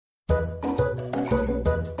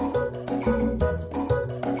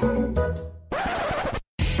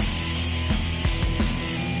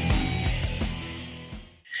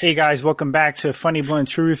Hey guys, welcome back to Funny Blunt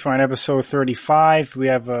Truth. We're on episode 35. We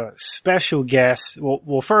have a special guest.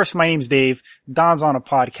 Well, first, my name's Dave. Don's on a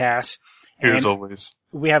podcast. Here as always.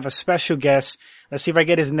 We have a special guest. Let's see if I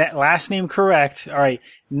get his last name correct. All right.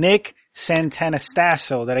 Nick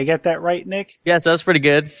Santanastasso. Did I get that right, Nick? Yes, that's pretty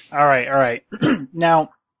good. All right. Now,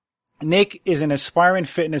 Nick is an aspiring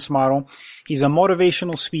fitness model. He's a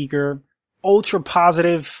motivational speaker, ultra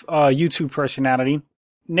positive YouTube personality.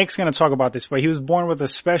 Nick's going to talk about this, but he was born with a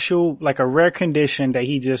special, like a rare condition that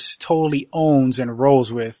he just totally owns and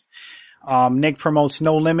rolls with. Nick promotes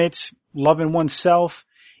no limits, loving oneself.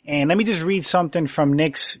 And let me just read something from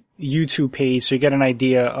Nick's YouTube page so you get an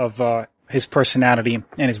idea of his personality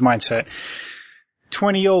and his mindset.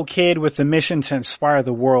 20-year-old kid with a mission to inspire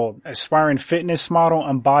the world, aspiring fitness model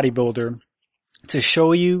and bodybuilder, to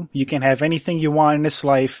show you can have anything you want in this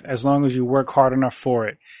life as long as you work hard enough for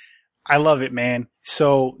it. I love it, man.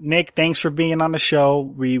 So, Nick, thanks for being on the show.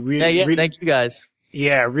 We really, thank you guys.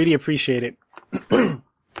 Yeah, really appreciate it.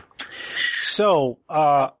 So,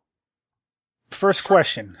 first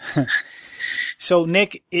question. So,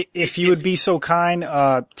 Nick, if you would be so kind,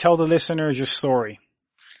 tell the listeners your story.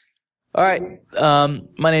 All right.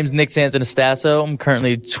 My name's Nick Santanastasso. I'm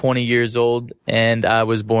currently 20 years old, and I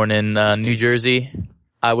was born in New Jersey.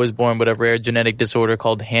 I was born with a rare genetic disorder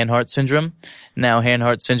called Hanhart syndrome. Now,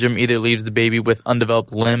 Hanhart syndrome either leaves the baby with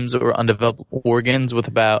undeveloped limbs or undeveloped organs with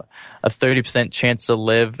about a 30% chance to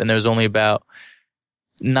live, and there's only about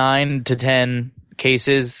 9 to 10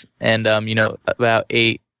 cases, and about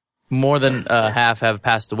 8, more than half have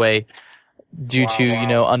passed away due to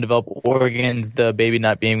undeveloped organs, the baby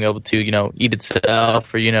not being able to eat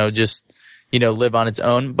itself or just live on its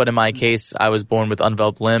own. But in my case, I was born with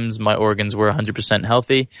undeveloped limbs. My organs were 100%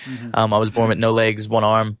 healthy. I was born with no legs, one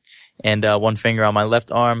arm, and one finger on my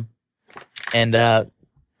left arm. And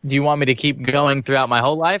do you want me to keep going throughout my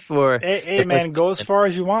whole life, or? Hey man, go as far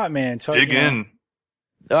as you want, man. Dig in.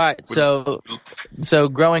 All right. So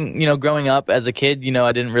growing up as a kid,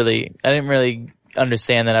 I didn't really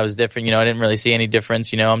understand that I was different. I didn't really see any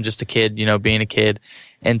difference. I'm just a kid, being a kid,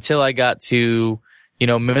 until I got to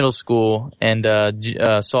middle school and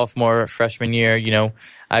sophomore, freshman year.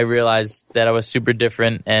 I realized that I was super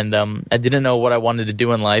different, and I didn't know what I wanted to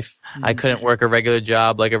do in life. I couldn't work a regular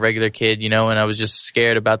job like a regular kid, and I was just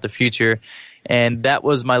scared about the future. And that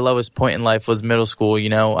was my lowest point in life, was middle school.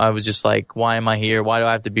 I was just like, why am I here? Why do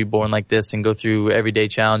I have to be born like this and go through everyday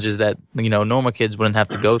challenges that normal kids wouldn't have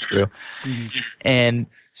to go through? And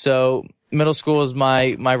so middle school was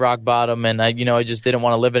my rock bottom, and I just didn't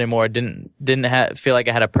want to live anymore. I didn't feel like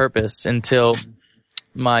I had a purpose until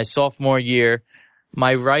my sophomore year.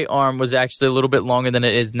 My right arm was actually a little bit longer than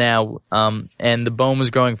it is now, and the bone was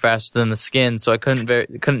growing faster than the skin, so I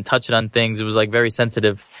couldn't touch it on things. It was like very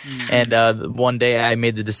sensitive. And one day I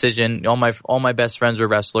made the decision. All my best friends were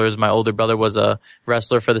wrestlers. My older brother was a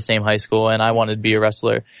wrestler for the same high school, and I wanted to be a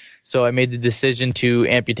wrestler. So I made the decision to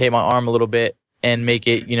amputate my arm a little bit and make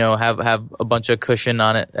it, have a bunch of cushion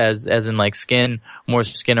on it, as in like skin, more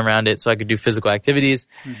skin around it, so I could do physical activities.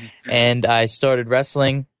 And I started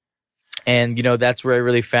wrestling. And, that's where I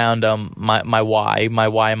really found, my why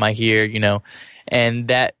am I here, and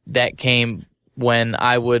that came when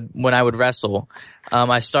I would wrestle.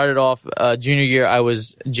 I started off, junior year, I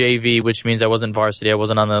was JV, which means I wasn't varsity. I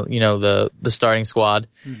wasn't on the starting squad.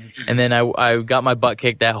 And then I got my butt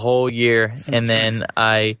kicked that whole year. And then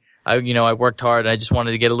I worked hard, and I just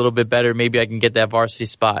wanted to get a little bit better. Maybe I can get that varsity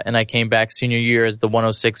spot. And I came back senior year as the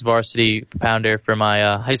 106 varsity pounder for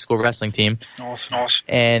my, high school wrestling team. Awesome.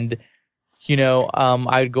 And,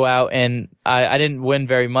 I'd go out, and I didn't win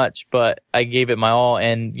very much, but I gave it my all.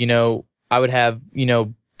 And, I would have,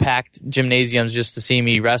 packed gymnasiums just to see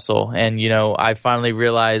me wrestle. And, I finally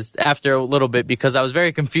realized after a little bit, because I was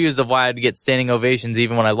very confused of why I'd get standing ovations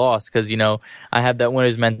even when I lost. Cause, I have that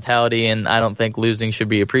winner's mentality, and I don't think losing should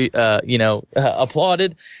be,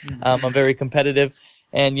 applauded. I'm very competitive,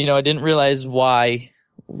 and, I didn't realize why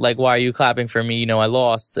are you clapping for me? I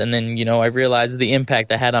lost. And then, I realized the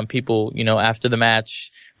impact I had on people, after the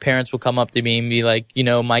match. Parents will come up to me and be like,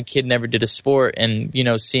 my kid never did a sport, and,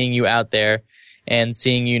 seeing you out there and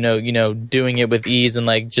seeing, doing it with ease and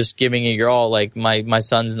like just giving it your all, like my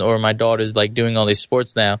sons or my daughters like doing all these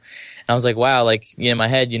sports now. And I was like, wow, like in my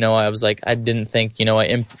head, I was like, I didn't think, I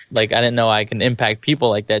didn't know I can impact people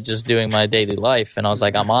like that just doing my daily life. And I was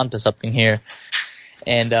like, I'm on to something here.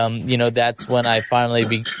 And, that's when I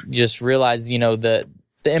finally just realized, that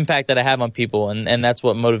the impact that I have on people, and that's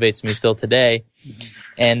what motivates me still today.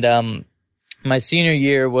 And my senior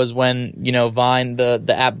year was when, you know, Vine,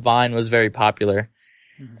 the app Vine was very popular.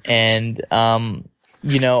 And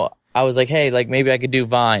you know, I was like, hey, like maybe I could do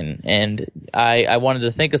Vine, and I wanted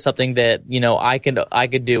to think of something that, you know, I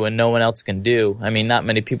could do and no one else can do. I mean, not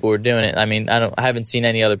many people were doing it. I mean, I haven't seen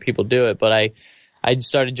any other people do it, but I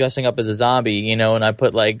started dressing up as a zombie, you know, and I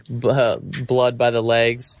put like blood by the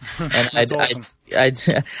legs, and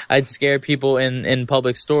I'd scare people in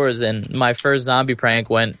public stores. And my first zombie prank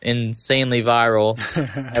went insanely viral.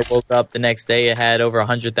 I woke up the next day, it had over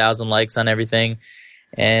 100,000 likes on everything.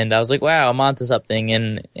 And I was like, wow, I'm onto something.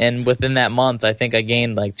 And within that month, I think I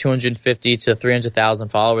gained like 250 to 300,000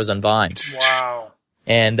 followers on Vine. Wow.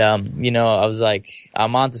 And, you know, I was like,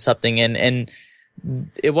 I'm onto something. And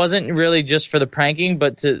it wasn't really just for the pranking,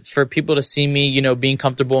 but for people to see me, you know, being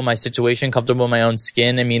comfortable in my situation, comfortable in my own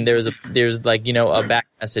skin. I mean, there's like, you know, a back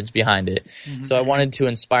message behind it. So I wanted to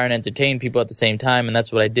inspire and entertain people at the same time. And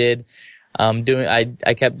that's what I did.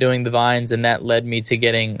 I kept doing the Vines, and that led me to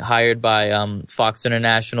getting hired by Fox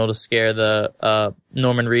International to scare the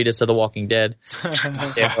Norman Reedus of The Walking Dead.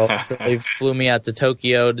 So they flew me out to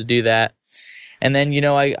Tokyo to do that. And then, you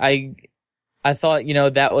know, I thought, you know,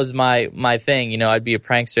 that was my thing. You know, I'd be a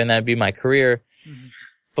prankster and that'd be my career.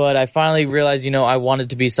 But I finally realized, you know, I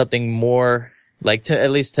wanted to be something more, like,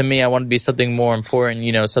 at least to me, I wanted to be something more important,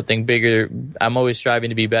 you know, something bigger. I'm always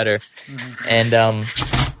striving to be better. And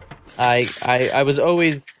I was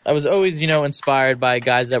always, you know, inspired by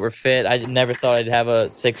guys that were fit. I never thought I'd have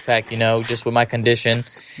a six pack, you know, just with my condition.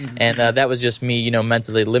 And that was just me, you know,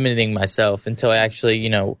 mentally limiting myself until I actually, you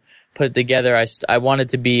know, put it together. I wanted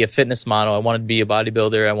to be a fitness model. I wanted to be a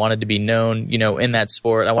bodybuilder. I wanted to be known, you know, in that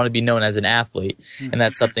sport. I wanted to be known as an athlete. And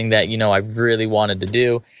that's something that, you know, I really wanted to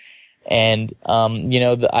do. And, you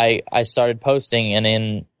know, I started posting, and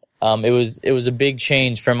in, it was a big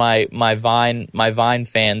change for my Vine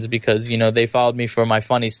fans, because, you know, they followed me for my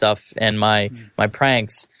funny stuff and my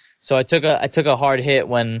pranks. So I took a hard hit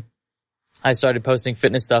when I started posting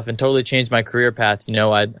fitness stuff, and totally changed my career path. You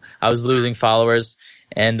know, I was losing followers.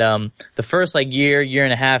 And the first like year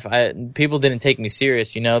and a half, people didn't take me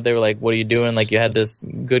serious. You know, they were like, "What are you doing? Like, you had this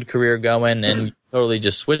good career going, and you totally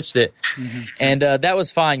just switched it." And that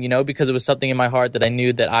was fine, you know, because it was something in my heart that I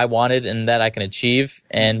knew that I wanted and that I can achieve.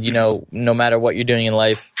 And, you know, no matter what you're doing in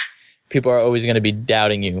life, people are always going to be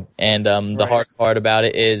doubting you. And the hard part about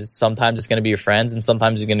it is sometimes it's going to be your friends, and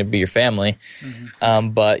sometimes it's going to be your family.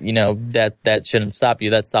 But, you know, that shouldn't stop you.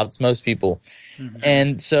 That stops most people.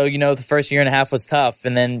 And so, you know, the first year and a half was tough.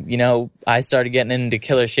 And then, you know, I started getting into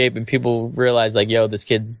killer shape, and people realized, like, yo, this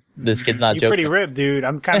kid's not joking. You're pretty ripped, dude.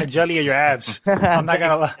 I'm kind of jelly of your abs. I'm not going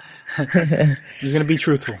to lie. I'm just going to be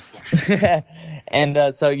truthful.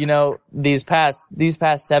 And so, you know, these past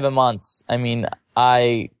 7 months, I mean,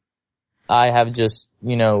 I have just,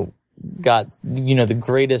 you know, got, you know, the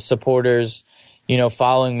greatest supporters, you know,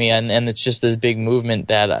 following me. And it's just this big movement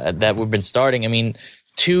that we've been starting. I mean,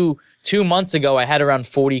 two months ago, I had around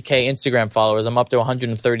 40K Instagram followers. I'm up to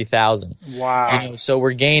 130,000. Wow. You know, so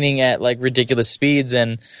we're gaining at like ridiculous speeds.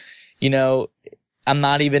 And, you know, I'm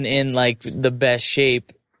not even in like the best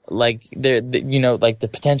shape. Like you know, like the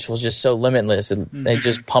potential is just so limitless, and it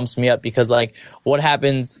just pumps me up, because like what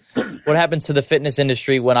happens to the fitness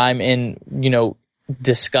industry when I'm in, you know,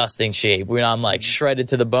 disgusting shape, when I'm like shredded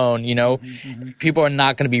to the bone, you know, people are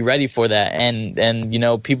not going to be ready for that. And, you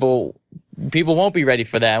know, people won't be ready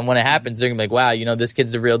for that. And when it happens, they're gonna be like, wow, you know, this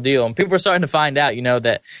kid's the real deal. And people are starting to find out, you know,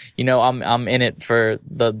 that, you know, I'm in it for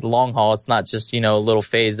the long haul. It's not just, you know, a little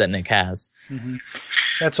phase that Nick has.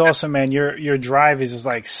 That's awesome, man. Your drive is just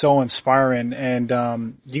like so inspiring. And,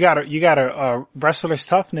 you got a wrestler's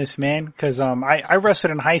toughness, man. Cause, I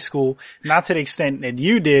wrestled in high school, not to the extent that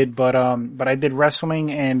you did, but I did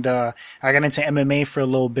wrestling, and, I got into MMA for a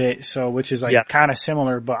little bit. So, which is like kind of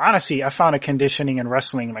similar, but honestly, I found a conditioning and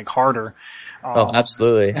wrestling like harder. Oh,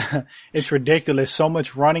 absolutely. It's ridiculous. So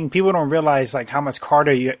much running. People don't realize like how much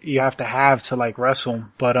cardio you have to like wrestle.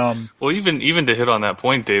 But, well, even to hit on that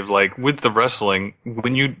point, Dave, like with the wrestling,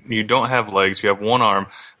 when you don't have legs, you have one arm,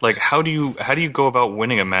 like how do you go about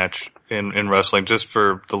winning a match in wrestling, just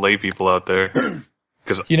for the lay people out there?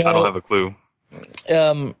 Cause you know, I don't have a clue.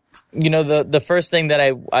 You know, the first thing that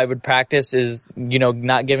I would practice is, you know,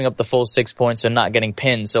 not giving up the full 6 points or not getting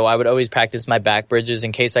pinned. So I would always practice my back bridges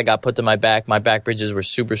in case I got put to my back. My back bridges were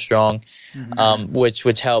super strong,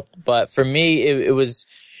 which helped. But for me, it was,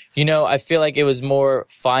 you know, I feel like it was more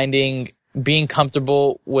being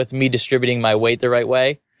comfortable with me distributing my weight the right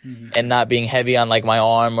way, and not being heavy on like my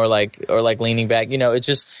arm or like leaning back. You know, it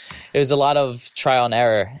was a lot of trial and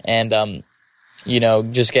error. And,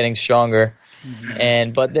 just getting stronger.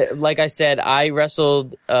 But like I said, I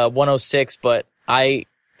wrestled 106, but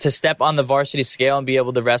to step on the varsity scale and be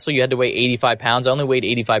able to wrestle, you had to weigh 85 pounds. I only weighed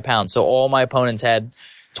 85 pounds, so all my opponents had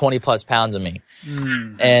 20 plus pounds of me,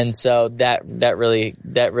 and so that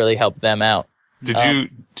really helped them out. Do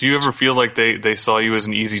you ever feel like they saw you as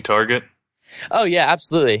an easy target? Oh yeah,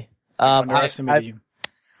 absolutely. Underestimated you.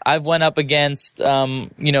 I've went up against,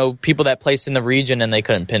 people that placed in the region and they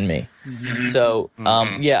couldn't pin me. So,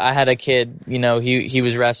 yeah, I had a kid, he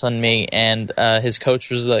was wrestling me and, his coach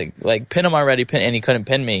was like, pin him already, and he couldn't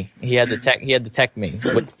pin me. He had to tech me,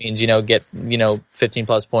 which means, get, 15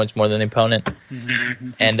 plus points more than the opponent.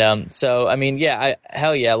 And, so, I mean, yeah,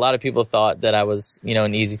 hell yeah, a lot of people thought that I was,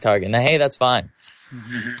 an easy target. And hey, that's fine.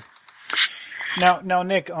 Now,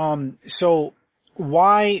 Nick, so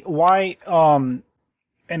why,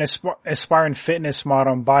 an aspiring fitness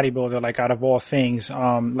model and bodybuilder, like out of all things,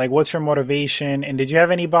 what's your motivation? And did you have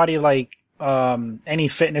anybody any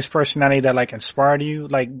fitness personality that like inspired you?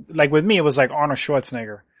 Like with me, it was like Arnold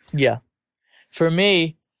Schwarzenegger. Yeah. For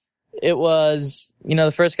me, it was,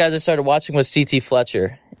 the first guys I started watching was C.T.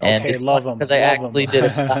 Fletcher. And okay, love him. Because I actually did a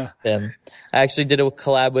collab with him. I actually did a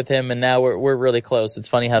collab with him, and now we're really close. It's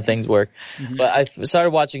funny how things work. But I started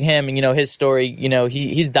watching him, and his story.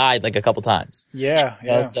 He's died like a couple times.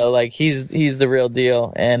 Yeah. So like he's the real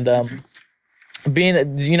deal. And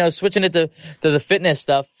being switching it to the fitness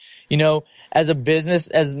stuff. As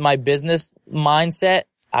my business mindset,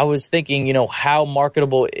 I was thinking, how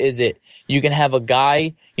marketable is it? You can have a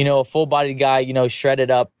guy, a full-bodied guy, shredded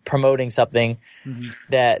up, promoting something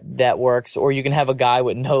that works, or you can have a guy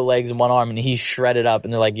with no legs and one arm and he's shredded up,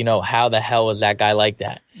 and they're like, how the hell is that guy like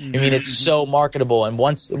that? I mean, it's so marketable, and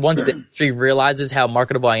once the industry realizes how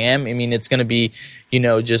marketable I am, I mean, it's going to be,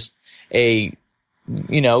 just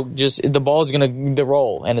the ball is going to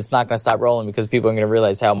roll, and it's not going to stop rolling because people are going to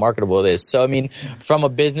realize how marketable it is. So, I mean, from a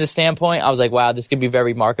business standpoint, I was like, wow, this could be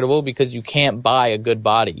very marketable because you can't buy a good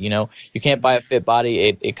body. You can't buy a fit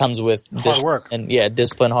body. It comes with hard work and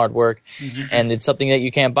discipline, hard work. And it's something that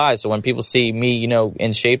you can't buy. So when people see me,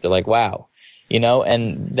 in shape, they're like, wow,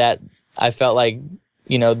 and that I felt like,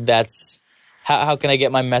 that's, how can I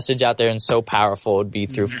get my message out there and so powerful? It would be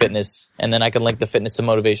through fitness, and then I can link the fitness to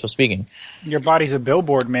motivational speaking. Your body's a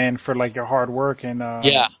billboard, man, for like your hard work and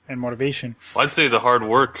motivation. Well, I'd say the hard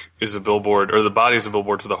work is a billboard, or the body's a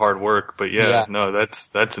billboard for the hard work. But no,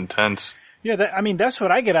 that's intense. Yeah, that's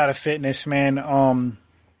what I get out of fitness, man.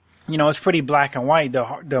 It's pretty black and white.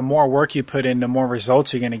 The more work you put in, the more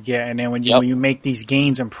results you're going to get. And then when you make these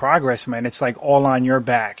gains and progress, man, it's like all on your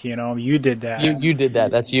back. You did that. You did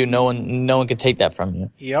that. That's you. No one can take that from you.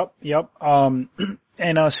 Yep.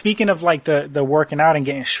 And speaking of like the working out and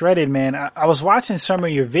getting shredded, man, I was watching some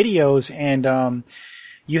of your videos, and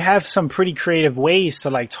you have some pretty creative ways to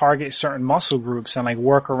like target certain muscle groups and like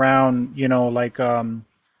work around,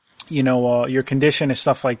 your condition and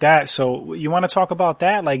stuff like that. So you want to talk about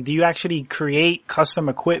that? Like, do you actually create custom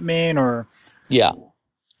equipment or? Yeah.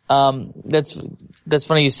 That's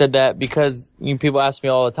funny you said that, because people ask me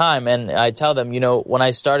all the time, and I tell them, when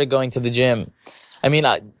I started going to the gym, I mean,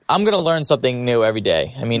 I'm going to learn something new every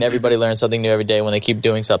day. I mean, everybody learns something new every day when they keep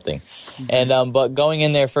doing something. And, but going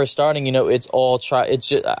in there first starting, it's all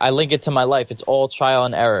I link it to my life. It's all trial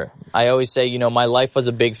and error. I always say, my life was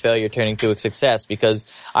a big failure turning to a success because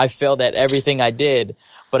I failed at everything I did,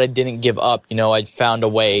 but I didn't give up. I found a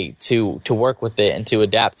way to work with it and to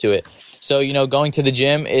adapt to it. So, going to the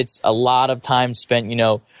gym, it's a lot of time spent,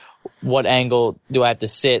 what angle do I have to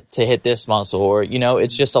sit to hit this muscle? Or,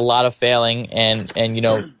 it's just a lot of failing and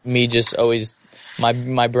me just always,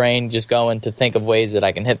 my brain just going to think of ways that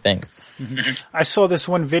I can hit things. I saw this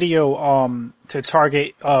one video, to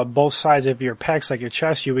target, both sides of your pecs, like your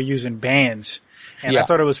chest, you were using bands. And I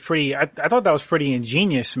thought it was I thought that was pretty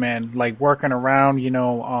ingenious, man. Like working around,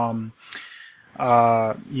 your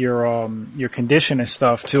condition and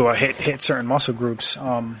stuff to hit certain muscle groups.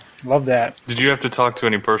 Love that. Did you have to talk to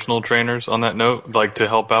any personal trainers on that note, like to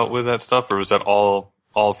help out with that stuff, or was that all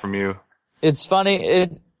from you? It's funny.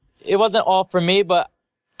 It wasn't all from me, but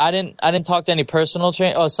I didn't talk to any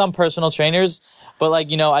some personal trainers, but like,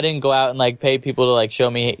 I didn't go out and like pay people to like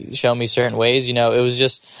show me certain ways. It was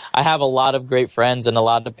just, I have a lot of great friends and a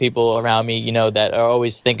lot of people around me, that are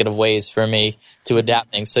always thinking of ways for me to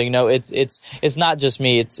adapt things. So, it's not just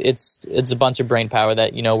me. It's a bunch of brain power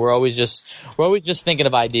that, we're always just thinking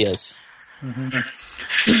of ideas.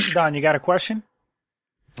 Don, you got a question?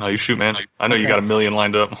 Oh, you shoot, man. I know you got a million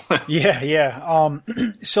lined up. Yeah.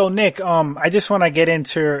 So Nick, I just want to get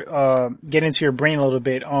into your brain a little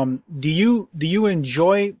bit. Do you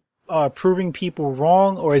enjoy, proving people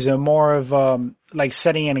wrong, or is it more of like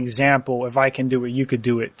setting an example? If I can do it, you could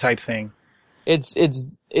do it type thing. It's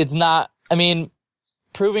not. I mean,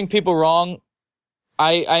 proving people wrong.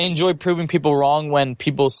 I enjoy proving people wrong when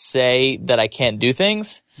people say that I can't do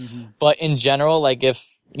things. Mm-hmm. But in general, like if,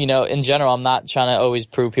 you know, in general, I'm not trying to always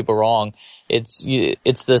prove people wrong. It's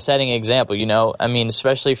the setting example, you know? I mean,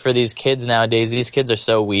 especially for these kids nowadays, these kids are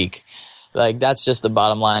so weak. Like, that's just the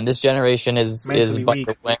bottom line. This generation is weak.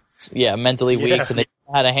 Yeah, mentally weak. So they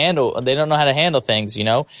don't know how to handle things, you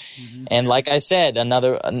know? Mm-hmm. And like I said,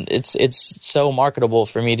 it's so marketable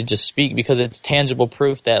for me to just speak because it's tangible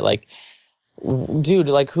proof that, like, dude,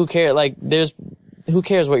 like, who cares? Like, who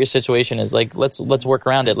cares what your situation is? Like, let's work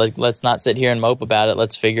around it. Like, let's not sit here and mope about it.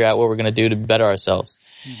 Let's figure out what we're gonna do to better ourselves.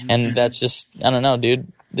 Mm-hmm. And that's just, I don't know,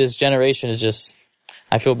 dude. This generation is just,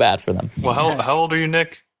 I feel bad for them. Well, how old are you,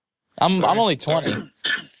 Nick? I'm only 20.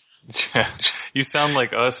 You sound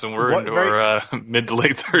like us, and we're into our mid to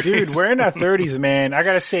late 30s. Dude, we're in our 30s, man. I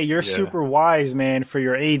gotta say, you're super wise, man, for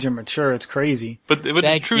your age and mature. It's crazy. But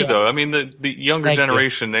it's true, though. I mean, the younger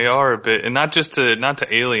generation, they are a bit, and not to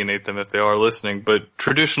alienate them if they are listening, but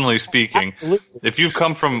traditionally speaking, if you've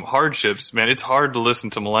come from hardships, man, it's hard to listen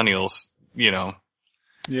to millennials, you know.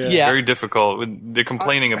 Yeah. Very difficult. They're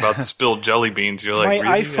complaining about the spilled jelly beans. You're like,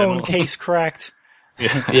 my really? iPhone case cracked.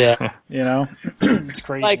 Yeah. You know, it's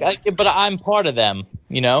crazy. But I'm part of them,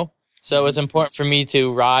 you know? So it's important for me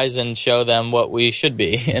to rise and show them what we should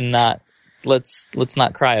be and not, let's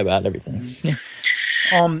not cry about everything.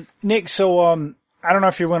 Nick, so, I don't know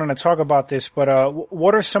if you're willing to talk about this, but,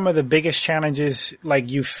 what are some of the biggest challenges, like,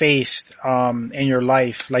 you faced, in your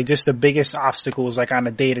life? Like, just the biggest obstacles, like, on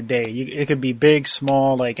a day to day? It could be big,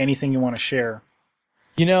 small, like, anything you want to share.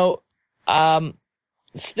 You know,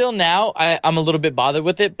 still now, I'm a little bit bothered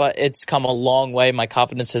with it, but it's come a long way. My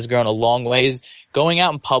confidence has grown a long ways. Going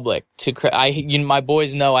out in public my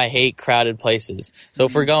boys know I hate crowded places. So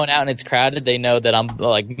if we're going out and it's crowded, they know that I'm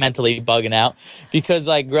like mentally bugging out because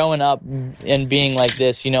like growing up and being like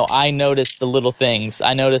this, you know, I noticed the little things.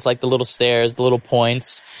 I noticed like the little stares, the little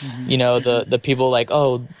points, you know, the people like,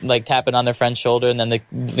 oh, like tapping on their friend's shoulder and then the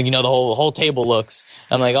whole table looks.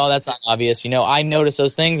 I'm like, oh, that's not obvious. You know, I notice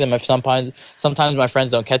those things and sometimes my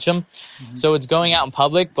friends don't catch them. So it's going out in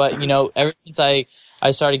public, but you know, ever since I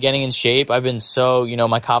started getting in shape, I've been so, you know,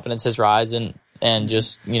 my confidence has risen and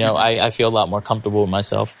just, you know, I feel a lot more comfortable with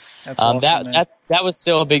myself. That's awesome, that was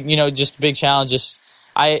still a big, you know, just a big challenge. Just,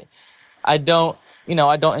 I don't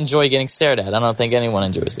enjoy getting stared at. I don't think anyone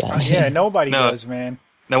enjoys that. Yeah, nobody does, man.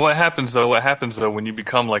 Now what happens though when you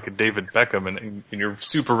become like a David Beckham and you're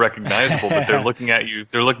super recognizable, but they're looking at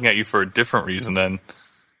you for a different reason then?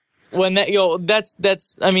 When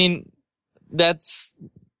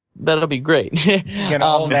that'll be great. You're gonna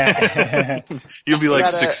own that. You'll be like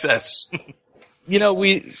success. You know,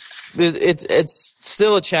 it's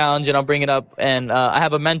still a challenge, and I'll bring it up. And I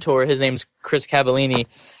have a mentor. His name's Chris Cavallini,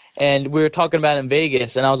 and we were talking about it in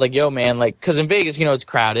Vegas. And I was like, "Yo, man, like, because in Vegas, you know, it's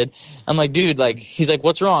crowded." I'm like, "Dude, like," he's like,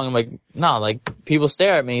 "What's wrong?" I'm like, "No, like, people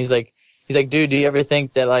stare at me." He's like, "Dude, do you ever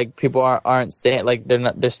think that like people aren't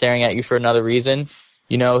they're staring at you for another reason?"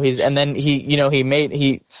 You know,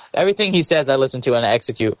 everything he says I listen to and I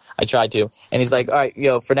execute. I try to. And he's like, all right,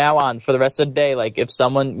 for now on, for the rest of the day, like if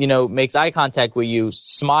someone, you know, makes eye contact with you,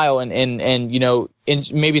 smile and you know,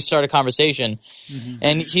 maybe start a conversation. Mm-hmm.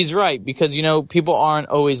 And he's right because, you know, people aren't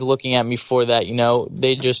always looking at me for that, you know,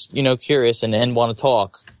 they just, you know, curious and want to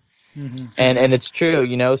talk. Mm-hmm. And it's true,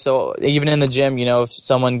 you know, so even in the gym, you know, if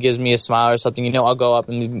someone gives me a smile or something, you know, I'll go up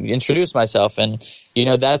and introduce myself and, you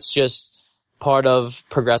know, that's just part of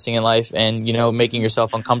progressing in life and, you know, making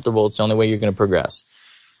yourself uncomfortable. It's the only way you're going to progress.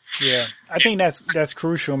 Yeah. I think that's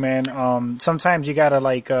crucial, man. Sometimes you gotta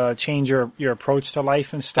like, change your approach to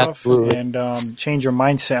life and stuff. Absolutely. And, change your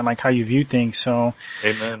mindset and like how you view things. So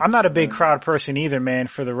Amen. I'm not a big crowd person either, man,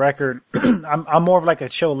 for the record. I'm more of like a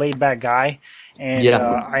chill, laid back guy. And,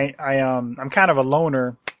 I'm kind of a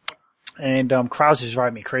loner and, crowds just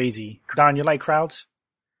drive me crazy. Don, you like crowds?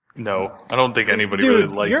 No, I don't think anybody really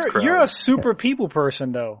likes crowds. You're a super people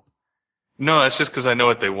person, though. No, that's just because I know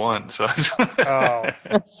what they want. So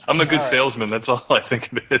I'm a good salesman. That's all I think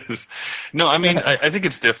it is. No, I mean, I think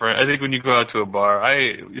it's different. I think when you go out to a bar,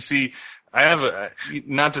 I have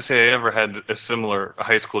not to say I ever had a similar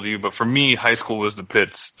high school to you, but for me, high school was the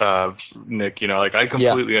pits, Nick, you know, like I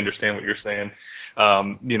completely understand what you're saying.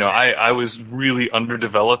 You know, I was really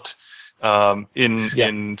underdeveloped,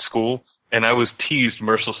 in school. And I was teased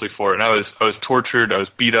mercilessly for it. And I was tortured. I was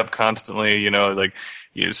beat up constantly, you know, like,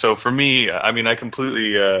 so for me, I mean, I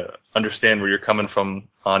completely, understand where you're coming from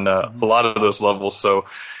on, a lot of those levels. So,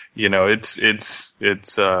 you know, I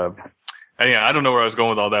don't know where I was going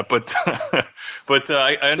with all that, but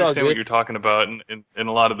I understand what you're talking about and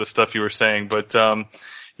a lot of the stuff you were saying. But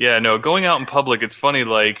yeah, no, going out in public, it's funny.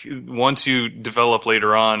 Like once you develop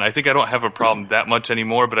later on, I think I don't have a problem that much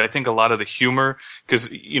anymore. But I think a lot of the humor, because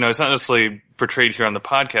you know, it's not necessarily portrayed here on the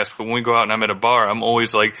podcast, but when we go out and I'm at a bar, I'm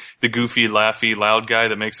always like the goofy, laughy, loud guy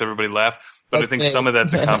that makes everybody laugh. But I think some of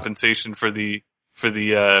that's a compensation for the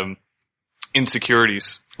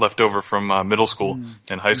insecurities left over from middle school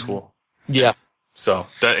and high school. Yeah. So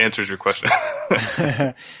that answers your question.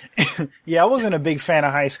 Yeah, I wasn't a big fan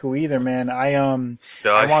of high school either, man. I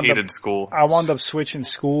hated school. I wound up switching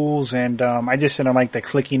schools, and I just didn't like the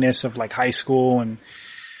clickiness of like high school.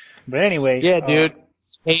 But anyway, yeah, dude,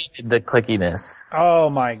 hated the clickiness. Oh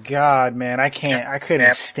my god, man, I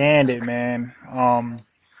couldn't stand it, man.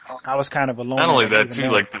 I was kind of alone. Not only that, too,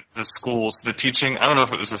 like the schools, the teaching, I don't know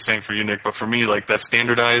if it was the same for you, Nick, but for me, like that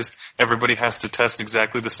standardized, everybody has to test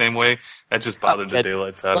exactly the same way, that just bothered the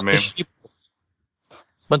daylights out of me.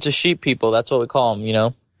 Bunch of sheep people, that's what we call them, you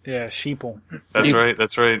know? Yeah, sheeple.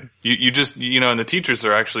 That's right. You just, you know, and the teachers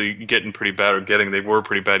are actually getting pretty bad, they were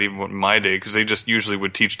pretty bad even in my day, because they just usually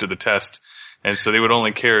would teach to the test. And so they would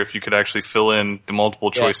only care if you could actually fill in the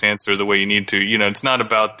multiple choice answer the way you need to. You know, it's not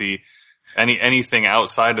about anything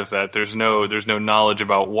outside of that. There's no knowledge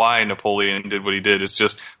about why Napoleon did what he did. It's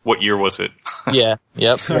just what year was it? Yeah.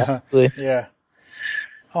 Yep. Yeah.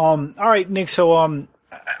 All right, Nick. So,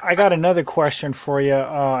 I got another question for you.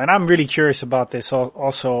 And I'm really curious about this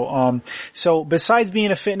also. So besides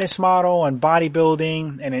being a fitness model and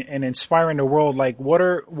bodybuilding and inspiring the world, like what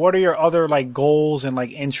are your other like goals and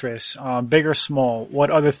like interests, big or small? What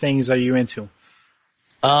other things are you into?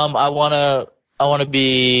 I want to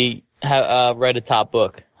write a top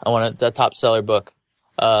book. I want a top seller book.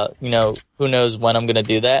 You know, who knows when I'm going to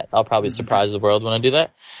do that. I'll probably surprise the world when I do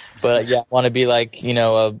that. But yeah, I want to be like, you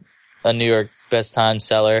know, a New York best time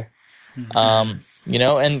seller. You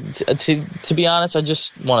know, and to be honest, I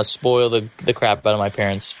just want to spoil the crap out of my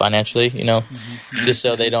parents financially, you know, just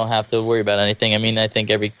so they don't have to worry about anything. I mean, I think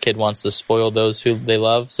every kid wants to spoil those who they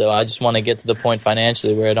love. So I just want to get to the point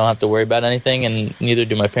financially where I don't have to worry about anything, and neither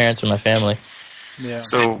do my parents or my family. Yeah.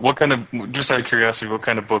 So what kind of, just out of curiosity, what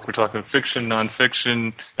kind of book we're talking? Fiction,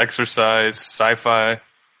 nonfiction, exercise, sci-fi?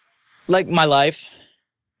 Like my life,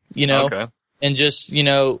 you know, and just, you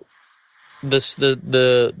know,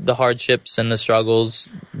 the hardships and the struggles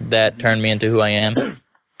that turned me into who I am.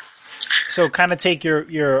 So kind of take your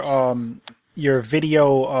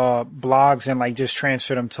video blogs and like just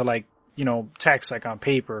transfer them to like, you know, text like on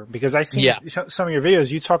paper, because I see some of your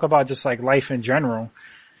videos, you talk about just like life in general,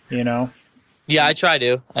 you know? Yeah, I try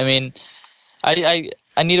to. I mean, I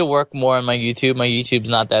need to work more on my YouTube. My YouTube's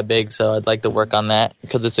not that big, so I'd like to work on that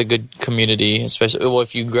because it's a good community, especially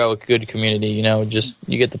if you grow a good community, you know, just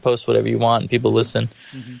you get to post whatever you want and people listen.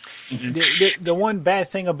 The one bad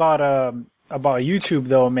thing about YouTube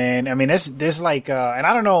though, man, I mean, there's like, and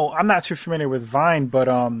I don't know, I'm not too familiar with Vine, but,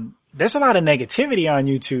 there's a lot of negativity on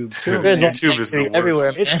YouTube too. YouTube is the worst.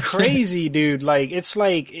 Everywhere. It's crazy, dude.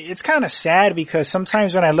 It's kind of sad because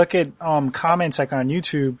sometimes when I look at, comments like on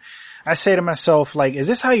YouTube, I say to myself, like, is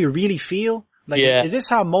this how you really feel? Like, is this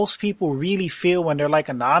how most people really feel when they're like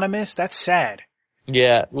anonymous? That's sad.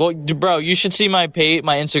 Yeah. Well, bro, you should see my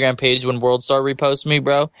Instagram page when WorldStar reposts me,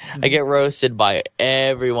 bro. I get roasted by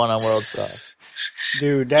everyone on WorldStar.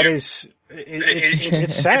 Dude, that is,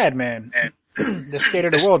 it's sad, man. The state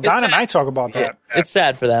of the world. Don and I talk about that. It's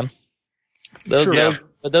sad for them.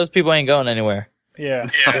 But those people ain't going anywhere. Yeah.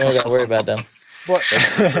 You don't gotta worry about them. But,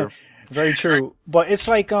 very true. But it's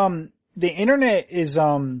like, the internet is,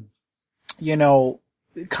 you know,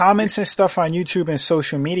 comments and stuff on YouTube and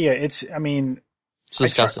social media. It's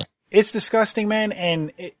disgusting. It's disgusting, man.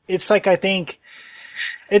 And it's like, I think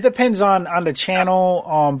it depends on the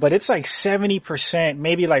channel. But it's like 70%,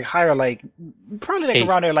 maybe like higher, like probably like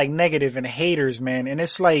around there, like negative and haters, man. And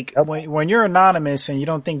it's like when you're anonymous and you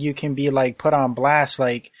don't think you can be like put on blast,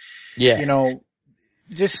 like, you know,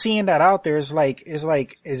 just seeing that out there is like, is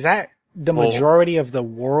that the majority of the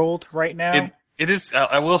world right now? It is.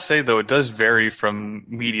 I will say though, it does vary from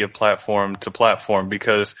media platform to platform,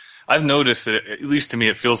 because I've noticed that, at least to me,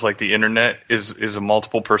 it feels like the internet is a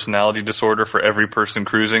multiple personality disorder for every person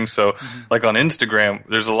cruising. So, like on Instagram,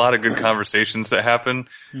 there's a lot of good conversations that happen,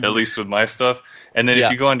 at least with my stuff. And then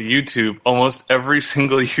if you go onto YouTube, almost every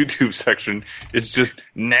single YouTube section is just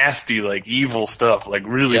nasty, like evil stuff, like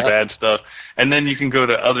really bad stuff. And then you can go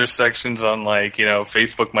to other sections on, like, you know,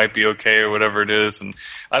 Facebook might be okay or whatever it is. And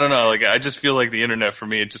I don't know, like, I just feel like the internet for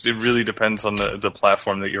me, it really depends on the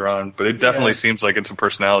platform that you're on. But it definitely seems like it's a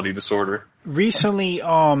personality personality disorder. Recently,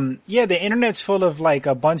 the internet's full of like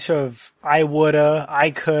a bunch of I woulda,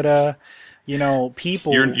 I coulda,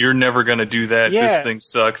 people. You're never gonna do that. Yeah. This thing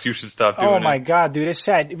sucks. You should stop doing it. Oh my God, dude, it's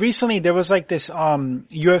sad. Recently, there was like this,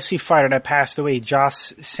 UFC fighter that passed away, Josh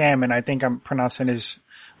Salmon. I think I'm pronouncing his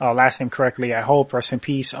last name correctly. I hope. Rest in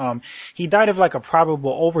peace. He died of like a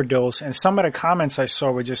probable overdose, and some of the comments I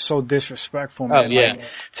saw were just so disrespectful, man. Oh, yeah. Like,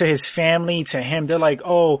 to his family, to him. They're like,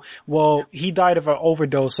 oh, well, he died of an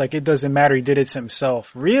overdose. Like, it doesn't matter. He did it to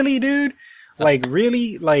himself. Really, dude? Like,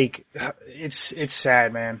 really? Like, it's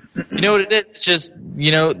sad, man. You know what it is? It's just,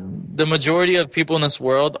 the majority of people in this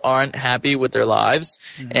world aren't happy with their lives,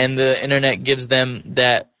 and the internet gives them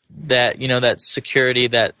that security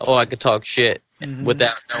that, I could talk shit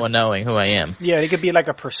without no one knowing who I am. Yeah, it could be like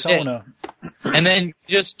a persona. And then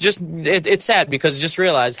it's sad because just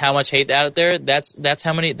realize how much hate out there. That's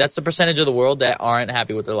the percentage of the world that aren't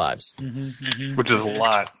happy with their lives. Which is a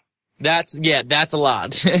lot. That's a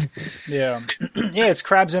lot. Yeah. Yeah, it's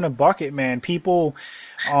crabs in a bucket, man. People,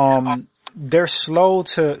 they're slow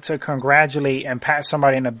to congratulate and pat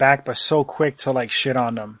somebody in the back, but so quick to like shit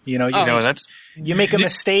on them. You make a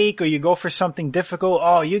mistake or you go for something difficult.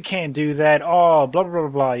 Oh, you can't do that. Oh, blah, blah,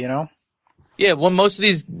 blah, blah, Yeah, well, most of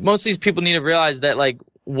these people need to realize that like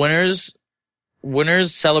winners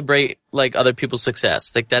celebrate like other people's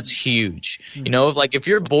success. Like that's huge. Like if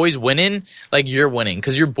your boy's winning, like you're winning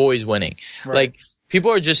because your boy's winning. Right. Like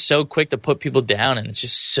people are just so quick to put people down, and it's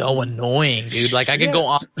just so annoying, dude. Like I could go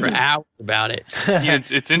on for hours about it. Yeah,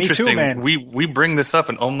 it's interesting. Me too, man. We bring this up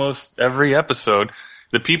in almost every episode.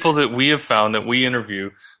 The people that we have found that we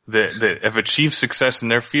interview that have achieved success in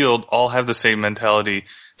their field all have the same mentality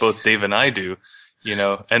both Dave and I do.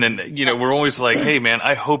 And then, we're always like, hey man,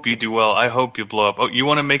 I hope you do well. I hope you blow up. Oh, you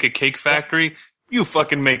want to make a cake factory? You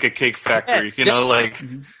fucking make a cake factory. No,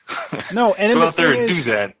 and go out there and do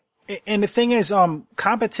that. And the thing is,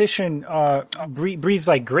 competition, breeds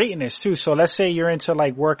like greatness too. So let's say you're into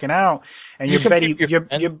like working out and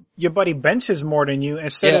your buddy benches more than you.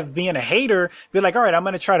 Instead of being a hater, be like, all right, I'm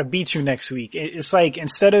going to try to beat you next week. It's like,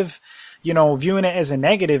 instead of, viewing it as a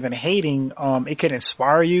negative and hating, it could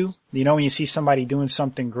inspire you. When you see somebody doing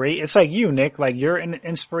something great, it's like you, Nick, like you're an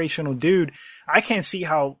inspirational dude. I can't see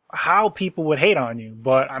how people would hate on you,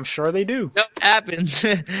 but I'm sure they do. It happens.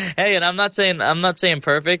 Hey, and I'm not saying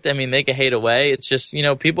perfect. I mean, they can hate away. It's just,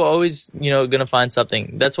 people always, gonna find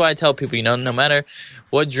something. That's why I tell people, no matter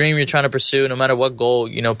what dream you're trying to pursue, no matter what goal,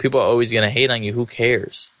 people are always gonna hate on you. Who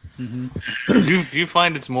cares? Do you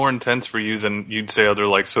find it's more intense for you than you'd say other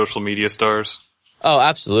like social media stars? Oh,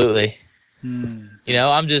 absolutely.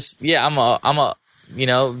 I'm just, I've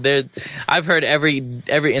heard every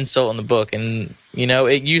insult in the book, and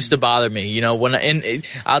it used to bother me.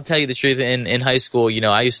 I'll tell you the truth. In high school,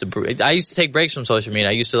 I used to take breaks from social media.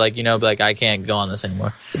 I used to be like, I can't go on this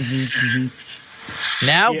anymore.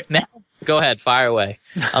 Now, go ahead, fire away.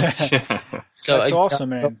 So that's awesome,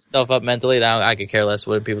 man. Myself up mentally. Now I could care less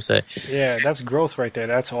what people say. Yeah, that's growth right there.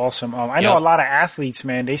 That's awesome. I know a lot of athletes,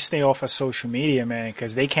 man. They stay off of social media, man,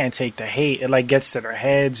 because they can't take the hate. It like gets to their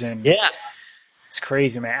heads, and it's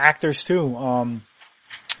crazy, man. Actors too.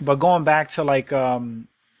 But going back to like,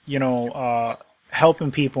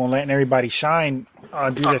 helping people and letting everybody shine,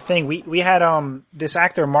 do their thing. We had, this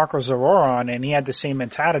actor, Marco Zaror, on, and he had the same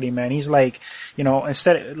mentality, man. He's like,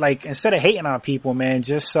 instead of hating on people, man,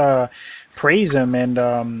 just, praise them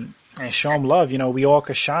and show them love. We all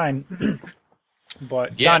could shine.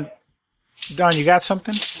 But Don, you got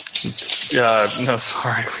something? No,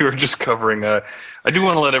 sorry. We were just covering, I do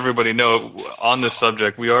want to let everybody know on this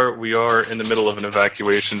subject, we are in the middle of an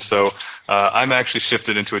evacuation, so I'm actually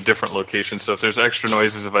shifted into a different location. So if there's extra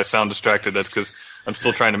noises, if I sound distracted, that's because I'm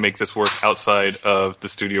still trying to make this work outside of the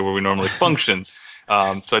studio where we normally function.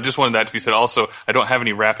 So I just wanted that to be said. Also, I don't have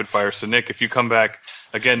any rapid fire. So Nick, if you come back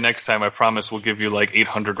again next time, I promise we'll give you like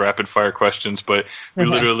 800 rapid fire questions. But we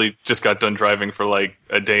literally just got done driving for like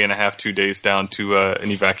a day and a half, 2 days down to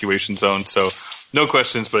an evacuation zone. So no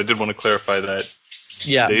questions, but I did want to clarify that.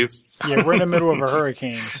 Yeah. Dave? Yeah, we're in the middle of a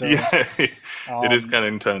hurricane. So, yeah, it is kind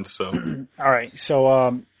of intense. So, all right.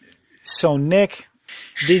 So Nick,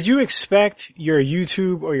 did you expect your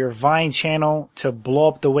YouTube or your Vine channel to blow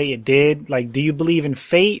up the way it did? Like, do you believe in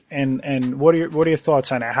fate? And what are your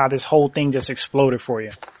thoughts on that? How this whole thing just exploded for you?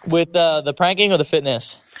 With the pranking or the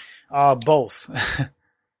fitness? Both.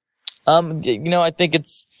 I think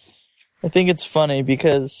it's funny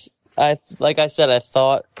because like I said, I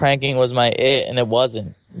thought pranking was my it, and it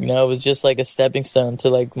wasn't. It was just like a stepping stone to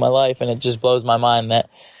like my life, and it just blows my mind that,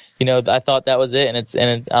 I thought that was it,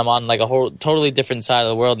 and I'm on like a whole totally different side of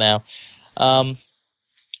the world now. I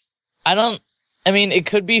I mean, it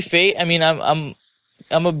could be fate. I mean, I'm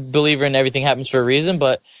a believer in everything happens for a reason,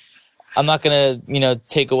 but I'm not gonna,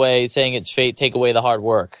 take away saying it's fate, take away the hard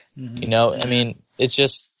work. I mean, it's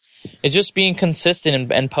just being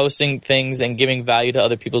consistent and posting things and giving value to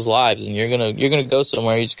other people's lives. And you're gonna go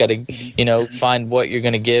somewhere. You just gotta, find what you're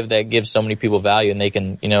gonna give that gives so many people value, and they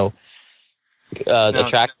can,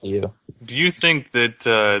 attract to you. Do you think that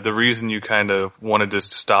the reason you kind of wanted to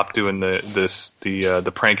stop doing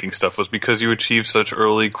the pranking stuff was because you achieved such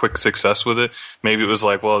early, quick success with it? Maybe it was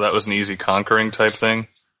like, well, that was an easy conquering type thing?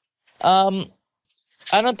 I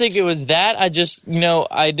don't think it was that. I just,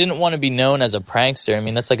 I didn't want to be known as a prankster. I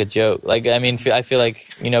mean, that's like a joke. Like, I mean, I feel like,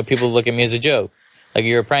 people look at me as a joke. Like,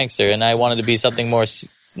 you're a prankster. And I wanted to be something more,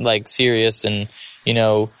 like, serious and,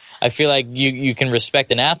 I feel like you can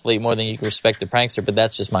respect an athlete more than you can respect the prankster, but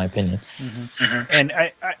that's just my opinion. And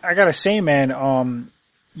I gotta say, man,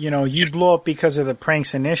 you blew up because of the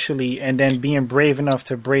pranks initially, and then being brave enough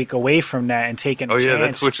to break away from that and taking a chance. Oh yeah,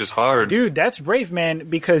 that switch is hard, dude. That's brave, man.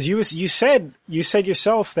 Because you said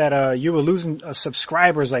yourself that you were losing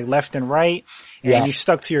subscribers like left and right, and you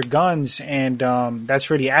stuck to your guns, and that's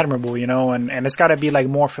really admirable, And it's got to be like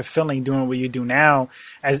more fulfilling doing what you do now,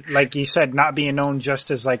 as like you said, not being known just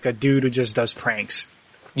as like a dude who just does pranks.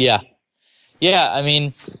 Yeah. I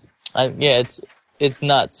mean, it's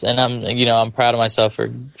nuts, and I'm proud of myself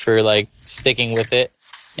for like sticking with it,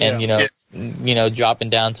 and dropping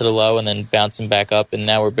down to the low and then bouncing back up, and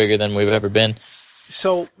now we're bigger than we've ever been.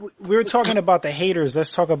 So we were talking about the haters.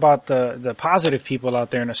 Let's talk about the positive people out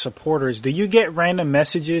there and the supporters. Do you get random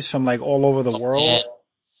messages from like all over the world?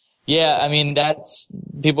 Yeah. I mean, that's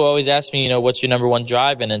people always ask me, what's your number one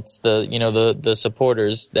drive, and it's the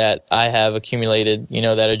supporters that I have accumulated,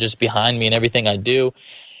 that are just behind me in everything I do.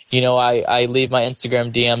 I leave my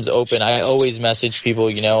Instagram DMs open. I always message people,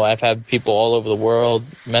 I've had people all over the world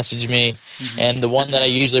message me. And the one that I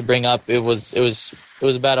usually bring up, it was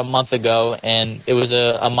about a month ago, and it was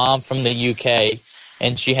a mom from the UK,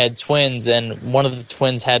 and she had twins, and one of the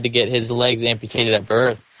twins had to get his legs amputated at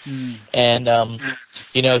birth. And,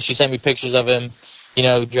 she sent me pictures of him,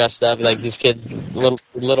 dressed up like this kid,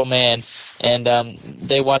 little man. And,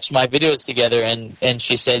 they watched my videos together, and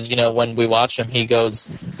she says, when we watch him,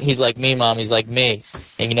 he's like me, Mom, he's like me.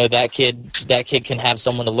 And, that kid can have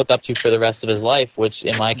someone to look up to for the rest of his life, which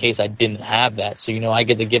in my case, I didn't have that. So, I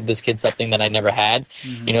get to give this kid something that I never had.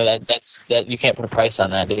 That you can't put a price on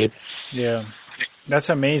that, dude. Yeah. That's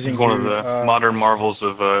amazing. It's one of the modern marvels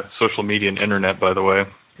of, social media and internet, by the way.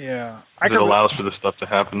 Yeah. It allows for this stuff to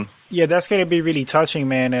happen. Yeah, that's going to be really touching,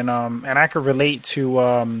 man. And I could relate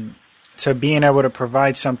to being able to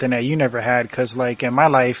provide something that you never had. Cause like in my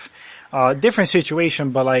life, different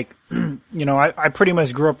situation, but like, I pretty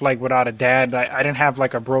much grew up like without a dad. I didn't have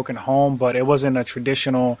like a broken home, but it wasn't a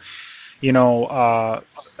traditional,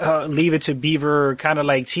 Leave It to Beaver kind of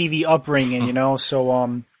like TV upbringing, So,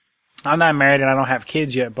 I'm not married and I don't have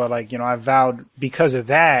kids yet, but like, I vowed because of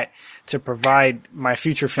that to provide my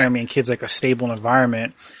future family and kids like a stable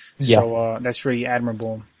environment. Yeah. So, that's really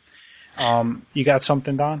admirable. You got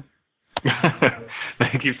something, Don? They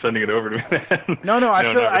keep sending it over to me. No,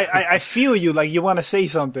 I feel you like you want to say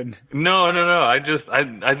something. No. I just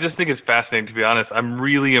think it's fascinating, to be honest. I'm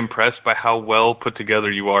really impressed by how well put together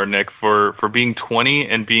you are, Nick, for being 20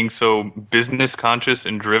 and being so business conscious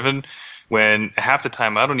and driven, when half the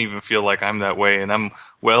time I don't even feel like I'm that way, and I'm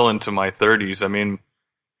well into my 30s. I mean,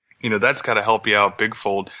 that's got to help you out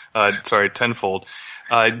tenfold.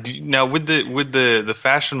 Now with the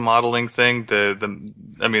fashion modeling thing,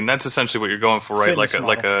 I mean, that's essentially what you're going for, right? Like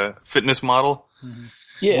a fitness model. Mm-hmm.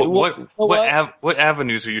 Yeah. What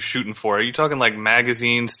avenues are you shooting for? Are you talking like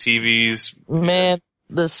magazines, TVs? Man,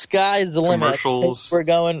 the sky's the limit. Commercials.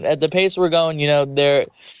 At the pace we're going,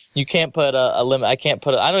 you can't put a limit. I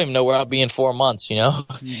don't even know where I'll be in 4 months,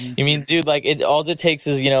 Mm-hmm. I mean, dude, like all it takes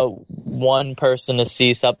is, one person to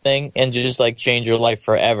see something and just like change your life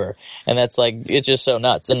forever. And that's like, it's just so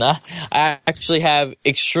nuts. And I actually have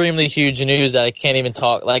extremely huge news that I can't even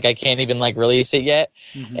release it yet.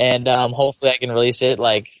 Mm-hmm. And, hopefully I can release it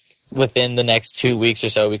like within the next 2 weeks or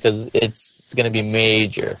so, because it's going to be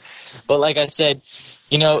major. But like I said,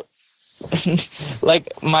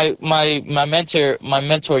 like my mentor,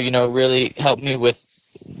 really helped me with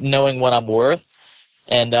knowing what I'm worth.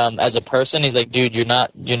 And, as a person, he's like, dude, you're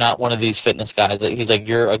not one of these fitness guys. He's like,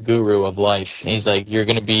 you're a guru of life. He's like, you're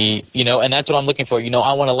going to be, and that's what I'm looking for.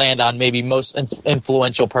 I want to land on maybe most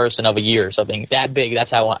influential person of a year or something that big.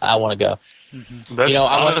 That's how I want to go. Mm-hmm.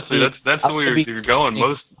 That's the way you're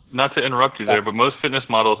going. Not to interrupt you there, but most fitness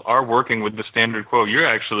models are working with the standard quote.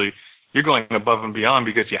 You're going above and beyond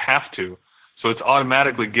because you have to. So it's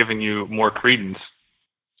automatically giving you more credence.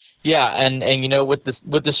 Yeah, and you know, with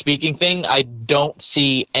the speaking thing, I don't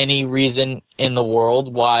see any reason in the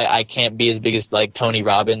world why I can't be as big as like Tony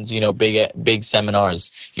Robbins, you know, big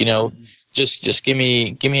seminars. You know, just give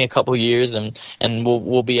me a couple years and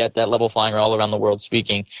we'll be at that level, flying all around the world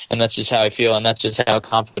speaking. And that's just how I feel, and that's just how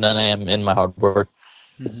confident I am in my hard work.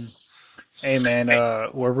 Mm-hmm. Hey man,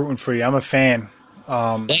 we're rooting for you. I'm a fan.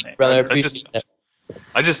 Thanks, brother. I appreciate that.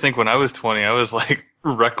 I just think when I was 20, I was like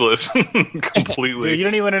reckless completely. Dude, you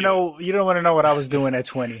don't want to know what I was doing at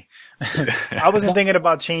 20. I wasn't thinking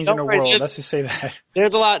about changing the world. Let's just say that.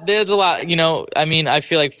 There's a lot, you know, I mean, I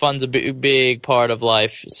feel like fun's a big part of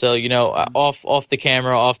life. So, you know, off the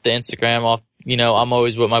camera, off the Instagram, you know, I'm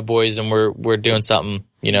always with my boys and we're doing something,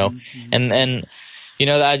 you know, and, you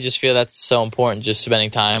know, I just feel that's so important, just spending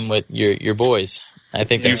time with your boys. I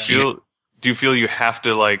think Do you feel you have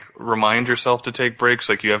to like remind yourself to take breaks?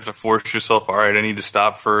 Like you have to force yourself, all right, I need to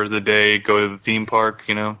stop for the day, go to the theme park,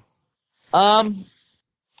 you know?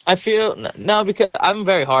 I feel, no, because I'm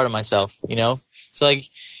very hard on myself, you know? So like,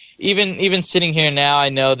 even sitting here now, I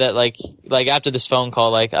know that like after this phone call,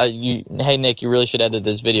 like, hey Nick, you really should edit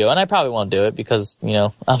this video. And I probably won't do it because, you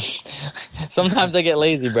know, sometimes I get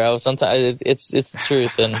lazy, bro. Sometimes it's the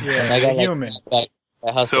truth. And I got human.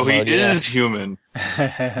 So he is human.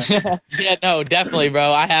 Yeah, no, definitely,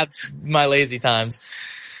 bro. I have my lazy times.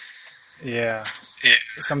 Yeah.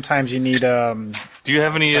 Sometimes you need, Do you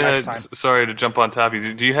have any, sorry to jump on top of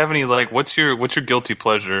you. Do you have any, like, what's your guilty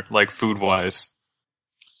pleasure, like, food-wise?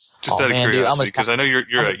 Just out of curiosity, because I know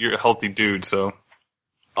you're a healthy dude, so.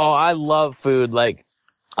 Oh, I love food. Like,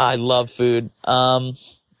 I love food.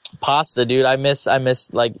 Pasta, dude. I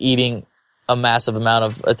miss, like, eating a massive amount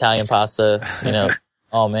of Italian pasta, you know.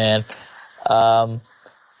 Oh man.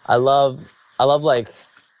 I love like,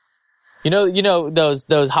 you know those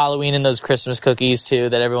Halloween and those Christmas cookies too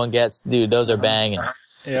that everyone gets, dude, those are banging.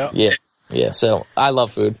 Yeah. So I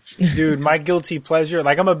love food. Dude, my guilty pleasure,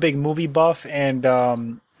 like I'm a big movie buff and,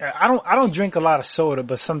 I don't drink a lot of soda,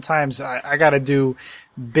 but sometimes I gotta do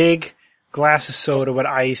big glass of soda with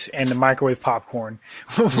ice and the microwave popcorn.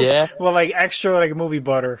 Yeah. Well, like extra, like movie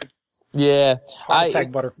butter. Yeah,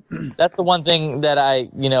 butter. That's the one thing that I,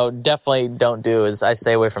 you know, definitely don't do is I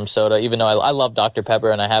stay away from soda, even though I love Dr.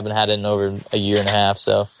 Pepper and I haven't had it in over a year and a half,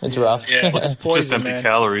 so it's rough. Yeah, it's just empty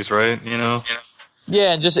calories, right? You know?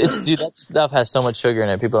 Yeah, and dude, that stuff has so much sugar in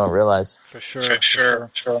it, people don't realize. For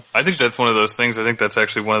sure. I think that's one of those things. I think that's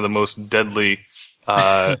actually one of the most deadly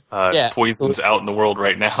poisons out in the world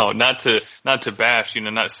right now. Not to bash, you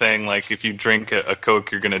know, not saying like if you drink a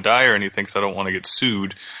Coke you're gonna die or anything, so I don't want to get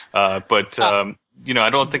sued. But you know,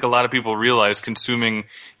 I don't think a lot of people realize consuming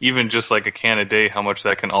even just like a can a day, how much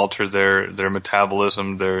that can alter their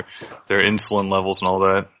metabolism, their insulin levels and all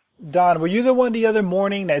that. Don, were you the one the other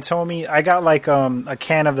morning that told me I got like a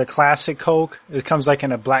can of the classic Coke? It comes like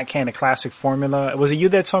in a black can of classic formula. Was it you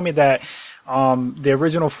that told me that the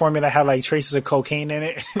original formula had like traces of cocaine in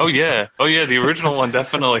it? Oh yeah. The original one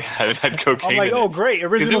definitely had cocaine. I'm like, in oh it. Great,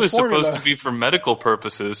 original formula. Because it was supposed to be for medical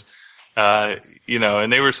purposes, you know,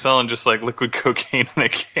 and they were selling just like liquid cocaine in a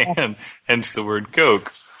can, hence the word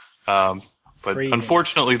Coke. But Crazy.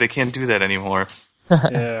 Unfortunately, they can't do that anymore.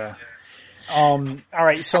 Yeah. All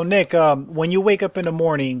right. So Nick, when you wake up in the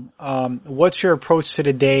morning, what's your approach to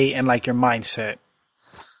the day and like your mindset?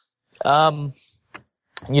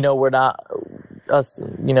 You know, we're not us,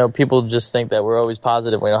 you know, people just think that we're always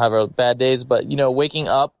positive. We don't have our bad days, but you know, waking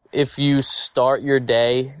up, if you start your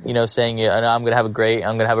day, you know, saying, yeah, I'm going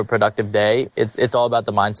to have a productive day. It's all about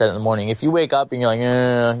the mindset in the morning. If you wake up and you're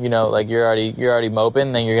like, you know, like you're already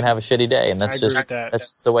moping, then you're going to have a shitty day. And that's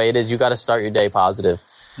just the way it is. You got to start your day positive.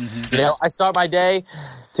 Mm-hmm. You know,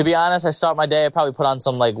 to be honest, I probably put on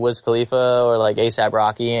some like Wiz Khalifa or like A$AP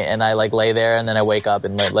Rocky and I like lay there and then I wake up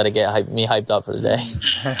and let it get me hyped up for the day.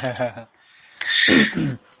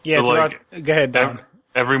 Yeah, so go ahead, Don.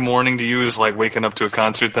 Every morning to you is like waking up to a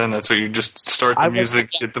concert then? That's what you just start the music,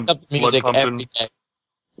 get the blood pumping?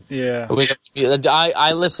 Yeah.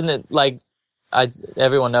 I listen to like,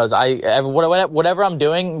 everyone knows, whatever I'm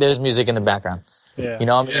doing, there's music in the background. Yeah. You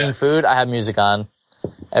know, I'm eating food, I have music on.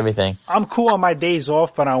 Everything. I'm cool on my days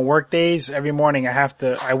off, but on work days, every morning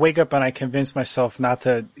I wake up and I convince myself not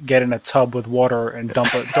to get in a tub with water and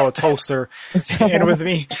throw a toaster in with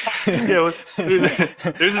me. Yeah,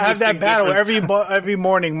 there's I have that battle every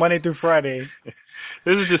morning, Monday through Friday.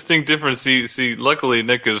 There's a distinct difference. See, luckily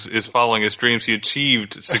Nick is following his dreams. He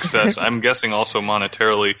achieved success, I'm guessing also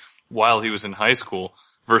monetarily, while he was in high school.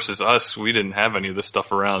 Versus us, we didn't have any of this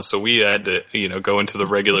stuff around, so we had to, you know, go into the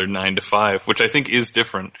regular 9 to 5, which I think is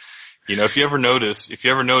different. If you ever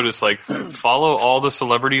notice, like, follow all the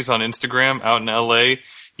celebrities on Instagram out in LA.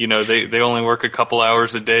 They only work a couple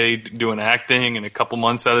hours a day doing acting, and a couple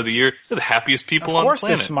months out of the year, they're the happiest people on the planet. Of course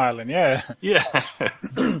they're smiling, yeah. Yeah.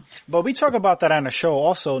 But we talk about that on the show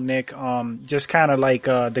also, Nick. Just kind of like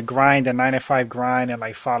the grind, the 9 to 5 grind, and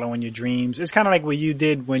like following your dreams. It's kind of like what you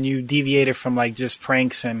did when you deviated from like just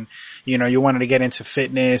pranks, and you wanted to get into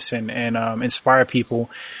fitness and inspire people.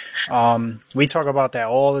 We talk about that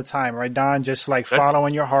all the time, right, Don? Just like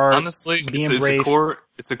following your heart, honestly, being brave.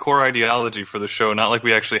 It's a core ideology for the show. Not like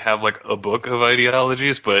we actually have like a book of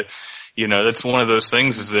ideologies, but that's one of those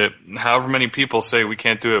things is that however many people say we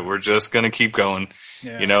can't do it, we're just going to keep going.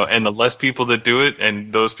 Yeah. And the less people that do it,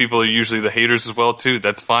 and those people are usually the haters as well too,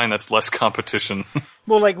 that's fine. That's less competition.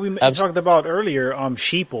 Well, like we talked about earlier,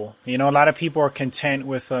 sheeple. A lot of people are content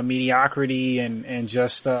with mediocrity and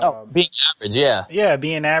just being average, yeah. Yeah,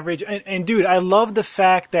 being average. And dude, I love the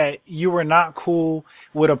fact that you were not cool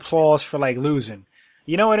with applause for like losing.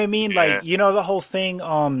 You know what I mean? Yeah. Like, the whole thing,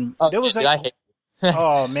 there was like,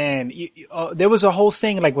 oh man, there was a whole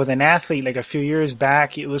thing like with an athlete like a few years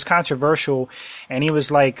back. It was controversial, and he was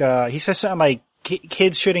like, he said something like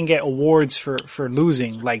kids shouldn't get awards for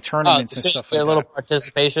losing, like tournaments and stuff like that. Little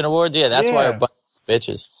participation awards, yeah, that's why we're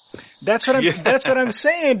bitches. That's what I'm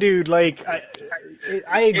saying, dude. Like,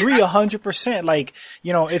 I agree 100%. Like,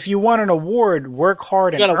 if you want an award, work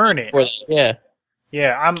hard and earn it. Yeah.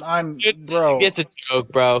 Yeah, I'm, bro. It's a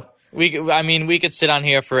joke, bro. We could sit on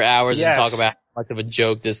here for hours and talk about how much of a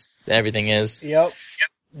joke everything is. Yep.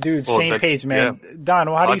 Dude, same page, man. Yeah. Don,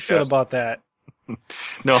 how do you feel about that?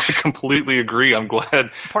 No, I completely agree. I'm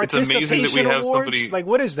glad. It's amazing that we have somebody. Like,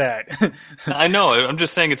 what is that? I know. I'm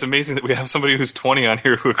just saying it's amazing that we have somebody who's 20 on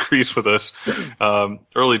here who agrees with us.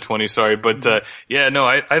 Early 20, sorry. But,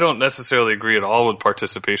 I don't necessarily agree at all with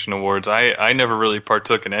participation awards. I never really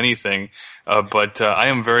partook in anything. But I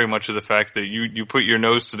am very much of the fact that you put your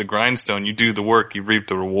nose to the grindstone, you do the work, you reap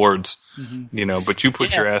the rewards. Mm-hmm. But you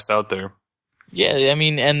put your ass out there. Yeah,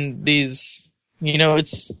 and these,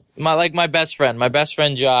 it's my best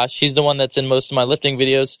friend Josh, he's the one that's in most of my lifting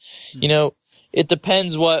videos. Mm-hmm. It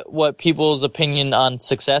depends what people's opinion on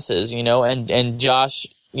success is, and Josh,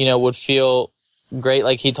 would feel great.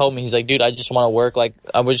 Like he told me, he's like, dude, I just want to work. Like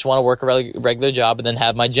I just want to work a regular job and then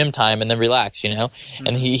have my gym time and then relax, Mm-hmm.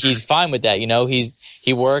 And he's fine with that,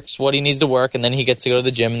 He works what he needs to work and then he gets to go to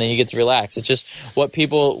the gym and then he gets to relax. It's just what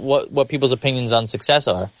people's opinions on success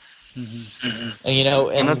are. Mm-hmm.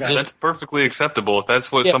 And that's perfectly acceptable. If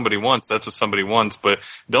that's what somebody wants, that's what somebody wants. But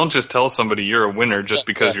don't just tell somebody you're a winner just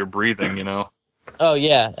because you're breathing. Oh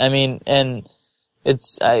yeah, and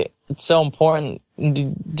it's so important,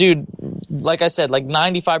 dude. Like I said, like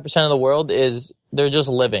 95% of the world they're just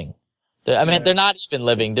living. They're not even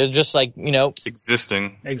living. They're just like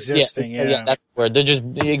existing. Yeah, that's the word. They're just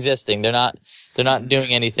existing. They're not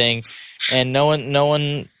doing anything, and no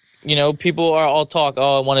one. People are all talk,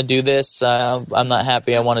 oh, I want to do this, I'm not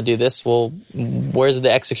happy, I want to do this. Well, where's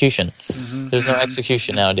the execution? Mm-hmm. There's no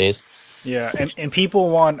execution nowadays. Yeah, and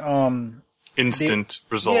people want instant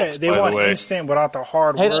results. Yeah, they want instant without the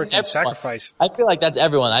hard work and sacrifice. I feel like that's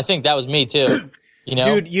everyone. I think that was me too.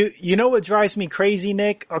 Dude, you know what drives me crazy,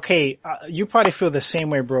 Nick? Okay, you probably feel the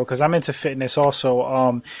same way, bro, because I'm into fitness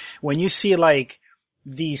also. When you see like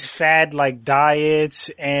these fad like diets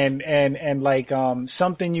and like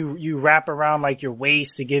something you wrap around like your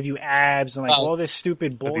waist to give you abs and like all this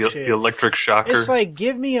stupid bullshit. The electric shocker. It's like,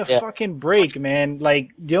 give me a fucking break, man. Like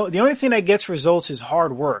the only thing that gets results is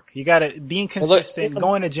hard work. You gotta being consistent,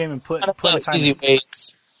 going to gym and put the time easy in.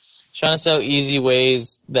 Trying to sell easy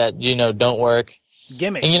ways that don't work.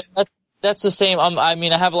 Gimmicks. And that's the same.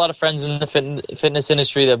 I have a lot of friends in the fitness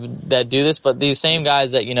industry that do this, but these same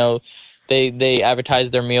guys that They advertise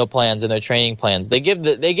their meal plans and their training plans. They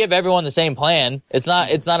give everyone the same plan. It's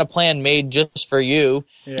not a plan made just for you,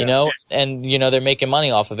 and they're making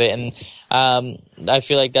money off of it. And I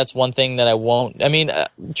feel like that's one thing that I won't.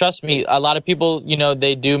 Trust me, a lot of people,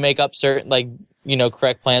 they do make up certain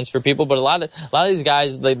correct plans for people, but a lot of these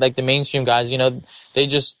guys, like the mainstream guys, they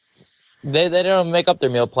don't make up their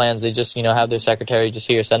meal plans. They just have their secretary just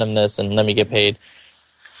here, send them this and let me get paid.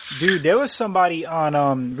 Dude, there was somebody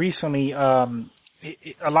on recently. A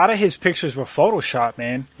lot of his pictures were Photoshopped,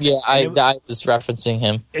 man. Yeah, I was referencing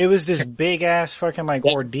him. It was this big ass fucking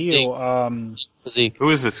ordeal. Who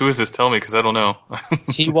is this? Tell me, because I don't know.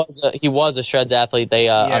 he was a Shreds athlete. They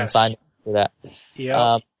unsigned him for that.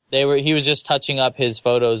 Yeah. He was just touching up his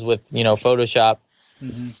photos with Photoshop,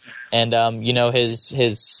 and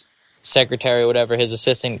his secretary or whatever, his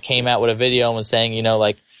assistant came out with a video and was saying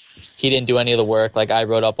like, he didn't do any of the work. Like I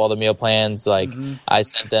wrote up all the meal plans. Like I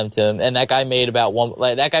sent them to him, and that guy made about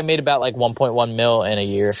 1.1 mil in a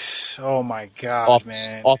year. Oh my god,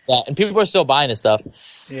 man! Off that, and people are still buying his stuff.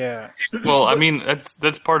 Yeah. Well, I mean,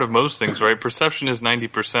 that's part of most things, right? Perception is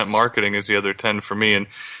 90%, marketing is the other 10 for me. And,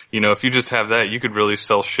 if you just have that, you could really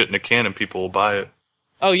sell shit in a can and people will buy it.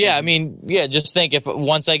 Oh yeah, I mean, yeah, just think if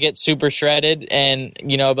once I get super shredded and, I'd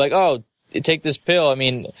be like, oh, take this pill. I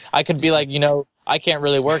mean, I could be like, I can't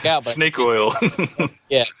really work out. But snake oil.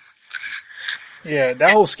 Yeah. Yeah,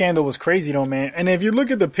 that whole scandal was crazy though, man. And if you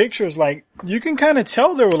look at the pictures, like, you can kind of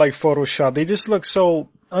tell they were like Photoshop. They just look so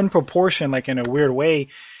unproportioned, like in a weird way.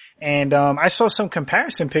 And I saw some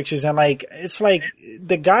comparison pictures and like it's like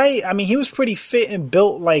the guy, I mean, he was pretty fit and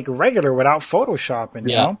built like regular without photoshopping,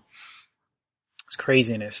 you know? It's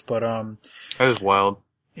craziness, but that is wild.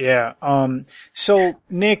 Yeah. So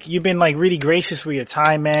Nick, you've been like really gracious with your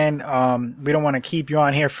time, man. We don't want to keep you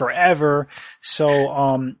on here forever.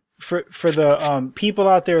 So for the people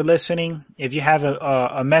out there listening, if you have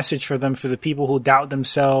a message for them, for the people who doubt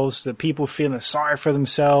themselves, the people feeling sorry for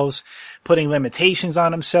themselves, putting limitations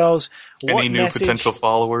on themselves, any new potential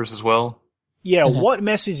followers as well? Yeah, what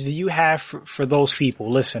message do you have for those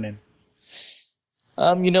people listening?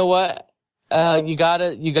 You know what? You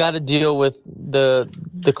gotta deal with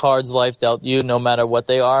the cards life dealt you, no matter what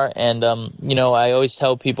they are. And, I always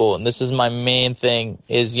tell people, and this is my main thing,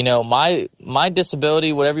 is, my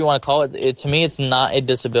disability, whatever you want to call it, to me, it's not a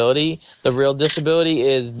disability. The real disability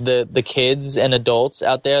is the kids and adults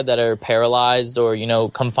out there that are paralyzed or,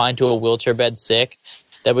 confined to a wheelchair bed sick,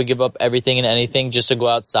 that would give up everything and anything just to go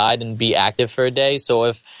outside and be active for a day. So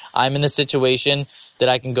if I'm in the situation that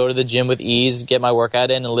I can go to the gym with ease, get my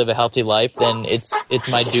workout in, and live a healthy life, then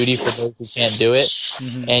it's my duty for those who can't do it.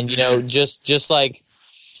 And just like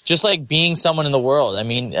being someone in the world. I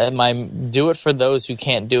mean, do it for those who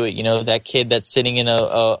can't do it. That kid that's sitting in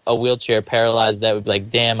a wheelchair paralyzed, that would be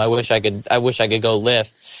like, damn, I wish I could go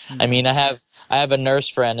lift. I mean, I have a nurse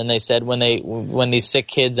friend, and they said when these sick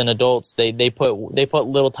kids and adults, they put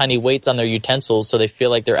little tiny weights on their utensils so they feel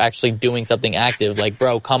like they're actually doing something active. Like,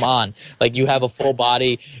 bro, come on. Like, you have a full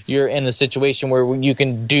body. You're in a situation where you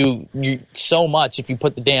can do so much if you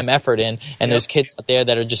put the damn effort in. And there's kids out there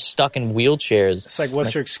that are just stuck in wheelchairs. It's like,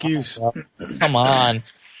 what's your excuse? Come on.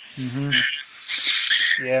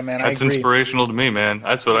 Yeah, man, that's I agree. Inspirational to me, man.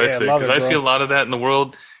 That's what I say. Because I see a lot of that in the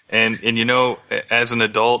world. And as an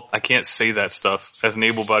adult, I can't say that stuff. As an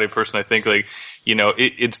able-bodied person, I think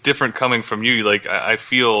it's different coming from you. Like, I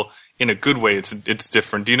feel in a good way it's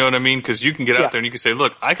different. Do you know what I mean? Because you can get out there and you can say,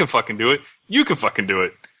 look, I can fucking do it. You can fucking do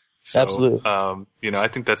it. So, absolutely. I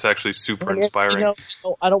think that's actually super inspiring.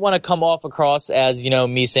 I don't want to come off across as,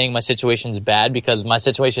 me saying my situation's bad, because my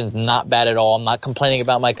situation's not bad at all. I'm not complaining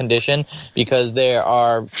about my condition, because there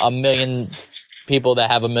are a million people that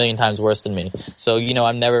have a million times worse than me. So,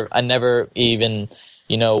 I never even,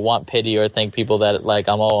 want pity or think people that like,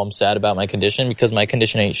 I'm sad about my condition, because my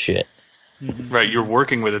condition ain't shit. Right. You're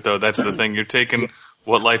working with it though. That's the thing. You're taking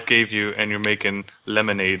what life gave you and you're making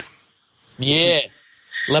lemonade. Yeah.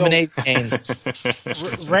 Lemonade cane.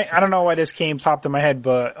 I don't know why this popped in my head,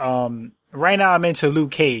 but, right now I'm into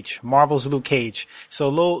Luke Cage, Marvel's Luke Cage. So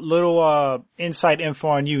little inside info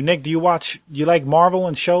on you. Nick, you like Marvel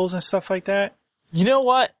and shows and stuff like that? You know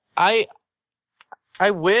what? I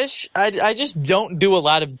wish I just don't do a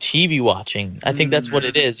lot of TV watching. I think that's what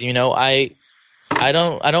it is. I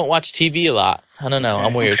don't watch TV a lot. I don't know. Okay.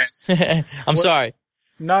 I'm weird. I'm sorry.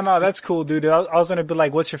 No, that's cool, dude. I was gonna be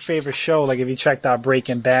like, what's your favorite show? Like, if you checked out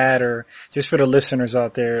Breaking Bad, or just for the listeners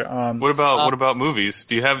out there. What about movies?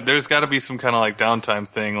 There's gotta be some kind of like downtime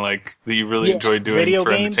thing, like, that you really enjoy doing video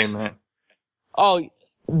for games? Entertainment. Oh,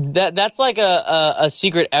 that's like a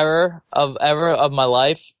secret error of my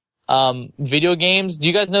life. Video games. Do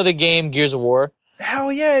you guys know the game Gears of War?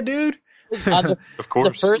 Hell yeah, dude. Of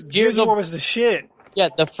course. The first Gears of War was the shit. Yeah,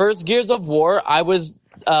 the first Gears of War, I was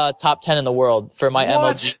top 10 in the world for my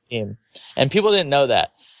MLG team. And people didn't know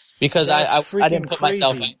that, because I didn't put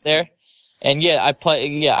myself out there. And I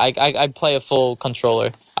play a full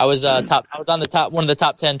controller. I was on one of the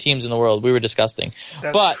top 10 teams in the world. We were disgusting.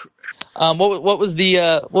 What was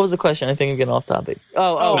the question? I think I'm getting off topic.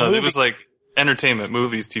 No, it was like entertainment,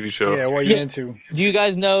 movies, TV shows. Yeah, what are you into? Do you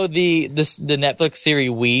guys know the Netflix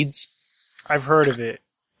series Weeds? I've heard of it.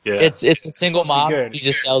 Yeah. It's a single mom who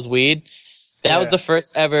just sells weed. That was the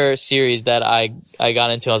first ever series that I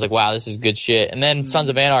got into. I was like, wow, this is good shit. And then Sons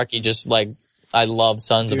of Anarchy, just like, I love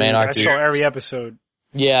Sons of Anarchy. I saw every episode.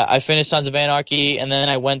 Yeah, I finished Sons of Anarchy, and then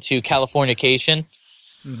I went to Californication.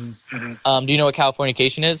 Do you know what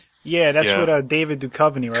Californication is? Yeah, that's with David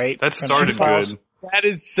Duchovny, right? That started good. That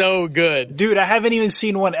is so good. Dude, I haven't even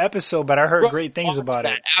seen one episode, but I heard great things about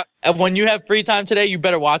it. When you have free time today, you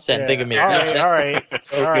better watch that and think of me. All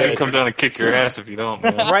right. Come down and kick your ass if you don't,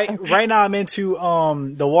 man. Right now I'm into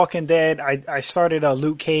The Walking Dead. I started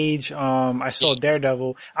Luke Cage. I saw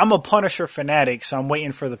Daredevil. I'm a Punisher fanatic, so I'm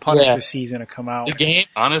waiting for the Punisher season to come out. The game?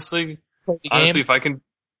 Honestly, if I can,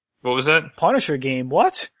 what was that? Punisher game?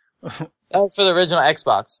 What? That was for the original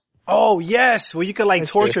Xbox. Oh yes, well you could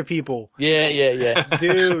torture people. Yeah.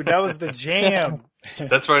 Dude, that was the jam.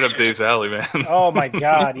 That's right up Dave's alley, man. Oh my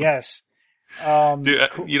god, yes. Dude,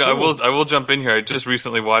 I will jump in here. I just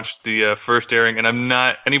recently watched the first airing, and I'm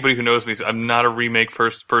not, anybody who knows me, I'm not a remake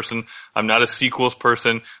first person. I'm not a sequels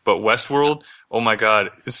person, but Westworld, oh my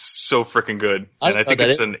god, it's so freaking good. And I think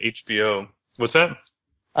it's an HBO. What's that?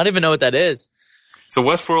 I don't even know what that is. So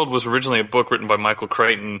Westworld was originally a book written by Michael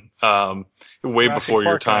Crichton, way before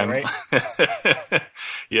your time. Right?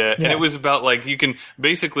 Yeah. And it was about you can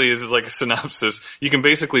basically, this is like a synopsis, you can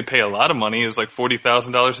basically pay a lot of money, it's like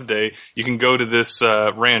 $40,000 a day. You can go to this,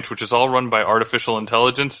 ranch, which is all run by artificial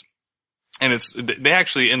intelligence. And they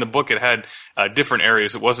actually, in the book, it had, different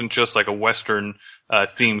areas. It wasn't just like a Western,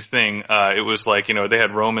 themed thing. It was they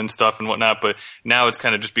had Roman stuff and whatnot, but now it's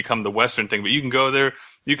kind of just become the Western thing. But you can go there,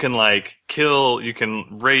 you can kill, you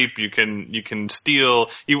can rape, you can steal,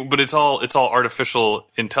 but it's all artificial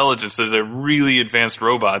intelligence. They're really advanced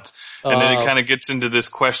robots. And then it kind of gets into this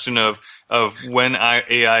question of when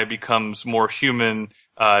AI becomes more human,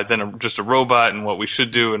 than just a robot, and what we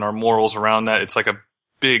should do and our morals around that. It's like a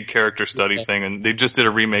big character study thing, and they just did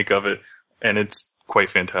a remake of it, and it's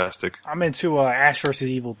quite fantastic. I'm into Ash vs.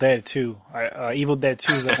 Evil Dead 2. Evil Dead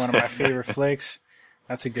 2 is one of my favorite flicks.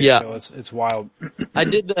 That's a good show. It's wild. I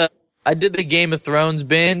did the Game of Thrones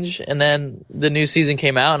binge, and then the new season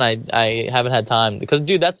came out, and I haven't had time because,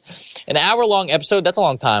 dude, that's an hour-long episode. That's a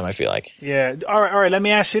long time, I feel like. Yeah. All right. Let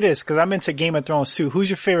me ask you this, because I'm into Game of Thrones too. Who's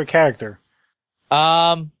your favorite character?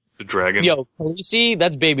 The dragon. Yo, Khaleesi,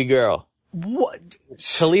 that's baby girl. What?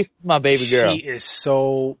 Khaleesi, my baby girl.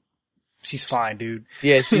 She's fine, dude.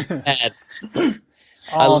 Yeah, she's mad.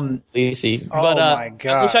 I love Khaleesi. But, my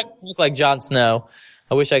God. I wish I could talk like Jon Snow.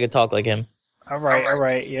 I wish I could talk like him. All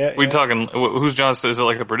right. Yeah. We talking, who's Jon Snow? Is it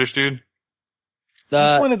like a British dude?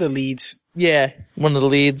 He's one of the leads. Yeah, one of the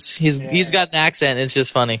leads. He's got an accent. It's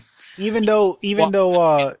just funny. Even though,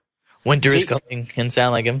 winter is coming and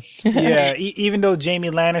sound like him. Yeah, even though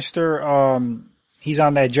Jamie Lannister, he's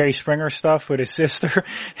on that Jerry Springer stuff with his sister.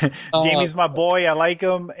 Jamie's my boy. I like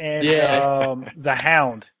him. And, the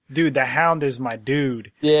Hound. Dude, the Hound is my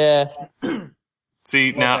dude. Yeah.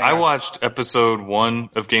 See, now I watched episode 1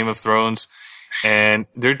 of Game of Thrones, and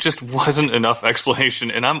there just wasn't enough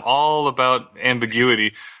explanation, and I'm all about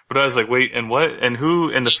ambiguity. But I was like, wait, and what? And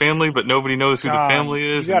who? And the family, but nobody knows who the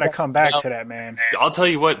family is. You gotta come back to that, man. I'll tell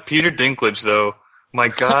you what, Peter Dinklage, though, my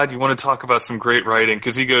God, you want to talk about some great writing?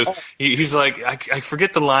 Because he goes, he's like, I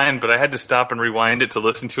forget the line, but I had to stop and rewind it to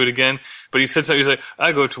listen to it again. But he said something, he's like,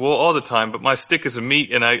 I go to war all the time, but my stick is a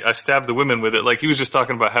meat, and I stab the women with it. Like, he was just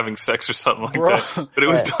talking about having sex or something like that. But it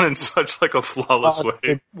was done in such a flawless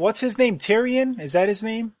way. What's his name? Tyrion? Is that his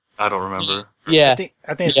name? I don't remember. Yeah.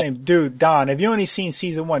 I think his name, dude, Don, have you only seen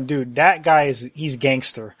season 1, dude, that guy he's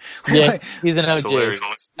gangster. Yeah, he's an OG. Absolutely.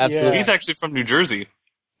 Yeah. He's actually from New Jersey.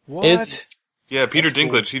 What? Yeah, Peter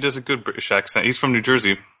Dinklage, he does a good British accent. He's from New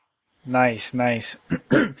Jersey. Nice.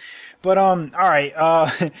 But, alright,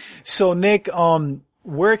 so Nick,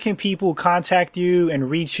 where can people contact you and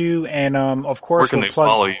reach you? And, of course, where can they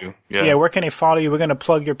follow you? Yeah, where can they follow you? We're going to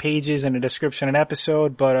plug your pages in the description of the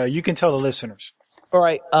episode, but, you can tell the listeners. All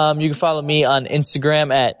right. You can follow me on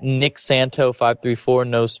Instagram at NickSanto534,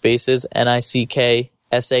 no spaces,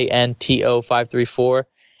 NickSanto534.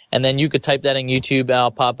 And then you could type that in YouTube and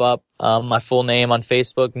I'll pop up, my full name on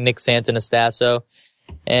Facebook, Nick Santanastasso.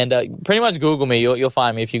 And, pretty much Google me. You'll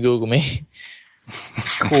find me if you Google me.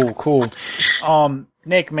 Cool.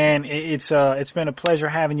 Nick, man, it's been a pleasure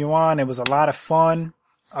having you on. It was a lot of fun.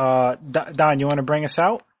 Don, you want to bring us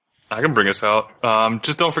out? I can bring us out.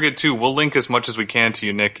 Just don't forget too, we'll link as much as we can to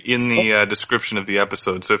you, Nick, in the description of the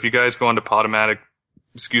episode. So if you guys go on to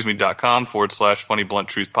podomatic.com/Funny Blunt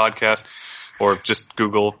Truth Podcast, or just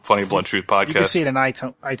Google Funny Blunt Truth Podcast. You can see it in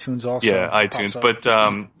iTunes also. Yeah, iTunes. But,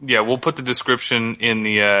 we'll put the description in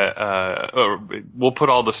we'll put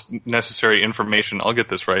all the necessary information. I'll get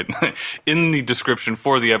this right. In the description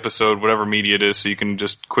for the episode, whatever media it is, so you can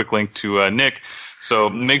just quick link to, Nick.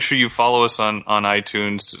 So make sure you follow us on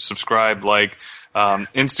iTunes, subscribe,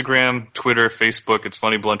 Instagram, Twitter, Facebook. It's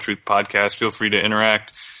Funny Blunt Truth Podcast. Feel free to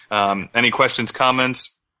interact. Any questions,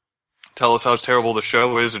 comments? Tell us how terrible the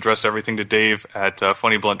show is. Address everything to Dave at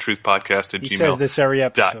funnybluntruthpodcast@gmail.com. He says this every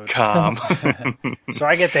episode. So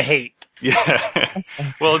I get the hate. Yeah.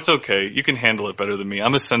 Well, it's okay. You can handle it better than me.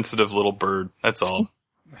 I'm a sensitive little bird. That's all.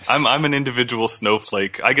 I'm an individual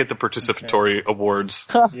snowflake. I get the participatory awards.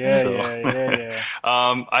 Yeah.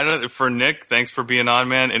 For Nick, thanks for being on,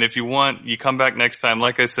 man. And if you want, you come back next time.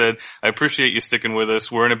 Like I said, I appreciate you sticking with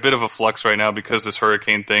us. We're in a bit of a flux right now because this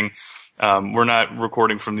hurricane thing. We're not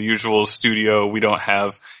recording from the usual studio. We don't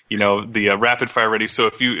have, the rapid fire ready.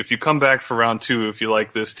 So if you come back for round 2, if you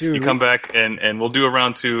like this, you come back and we'll do a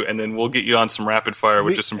round 2 and then we'll get you on some rapid fire,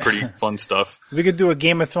 which is some pretty fun stuff. We could do a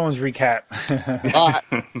Game of Thrones recap.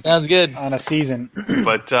 Sounds good. On a season.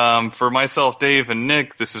 But, for myself, Dave, and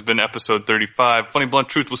Nick, this has been episode 35. Funny Blunt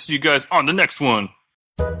Truth. We'll see you guys on the next one.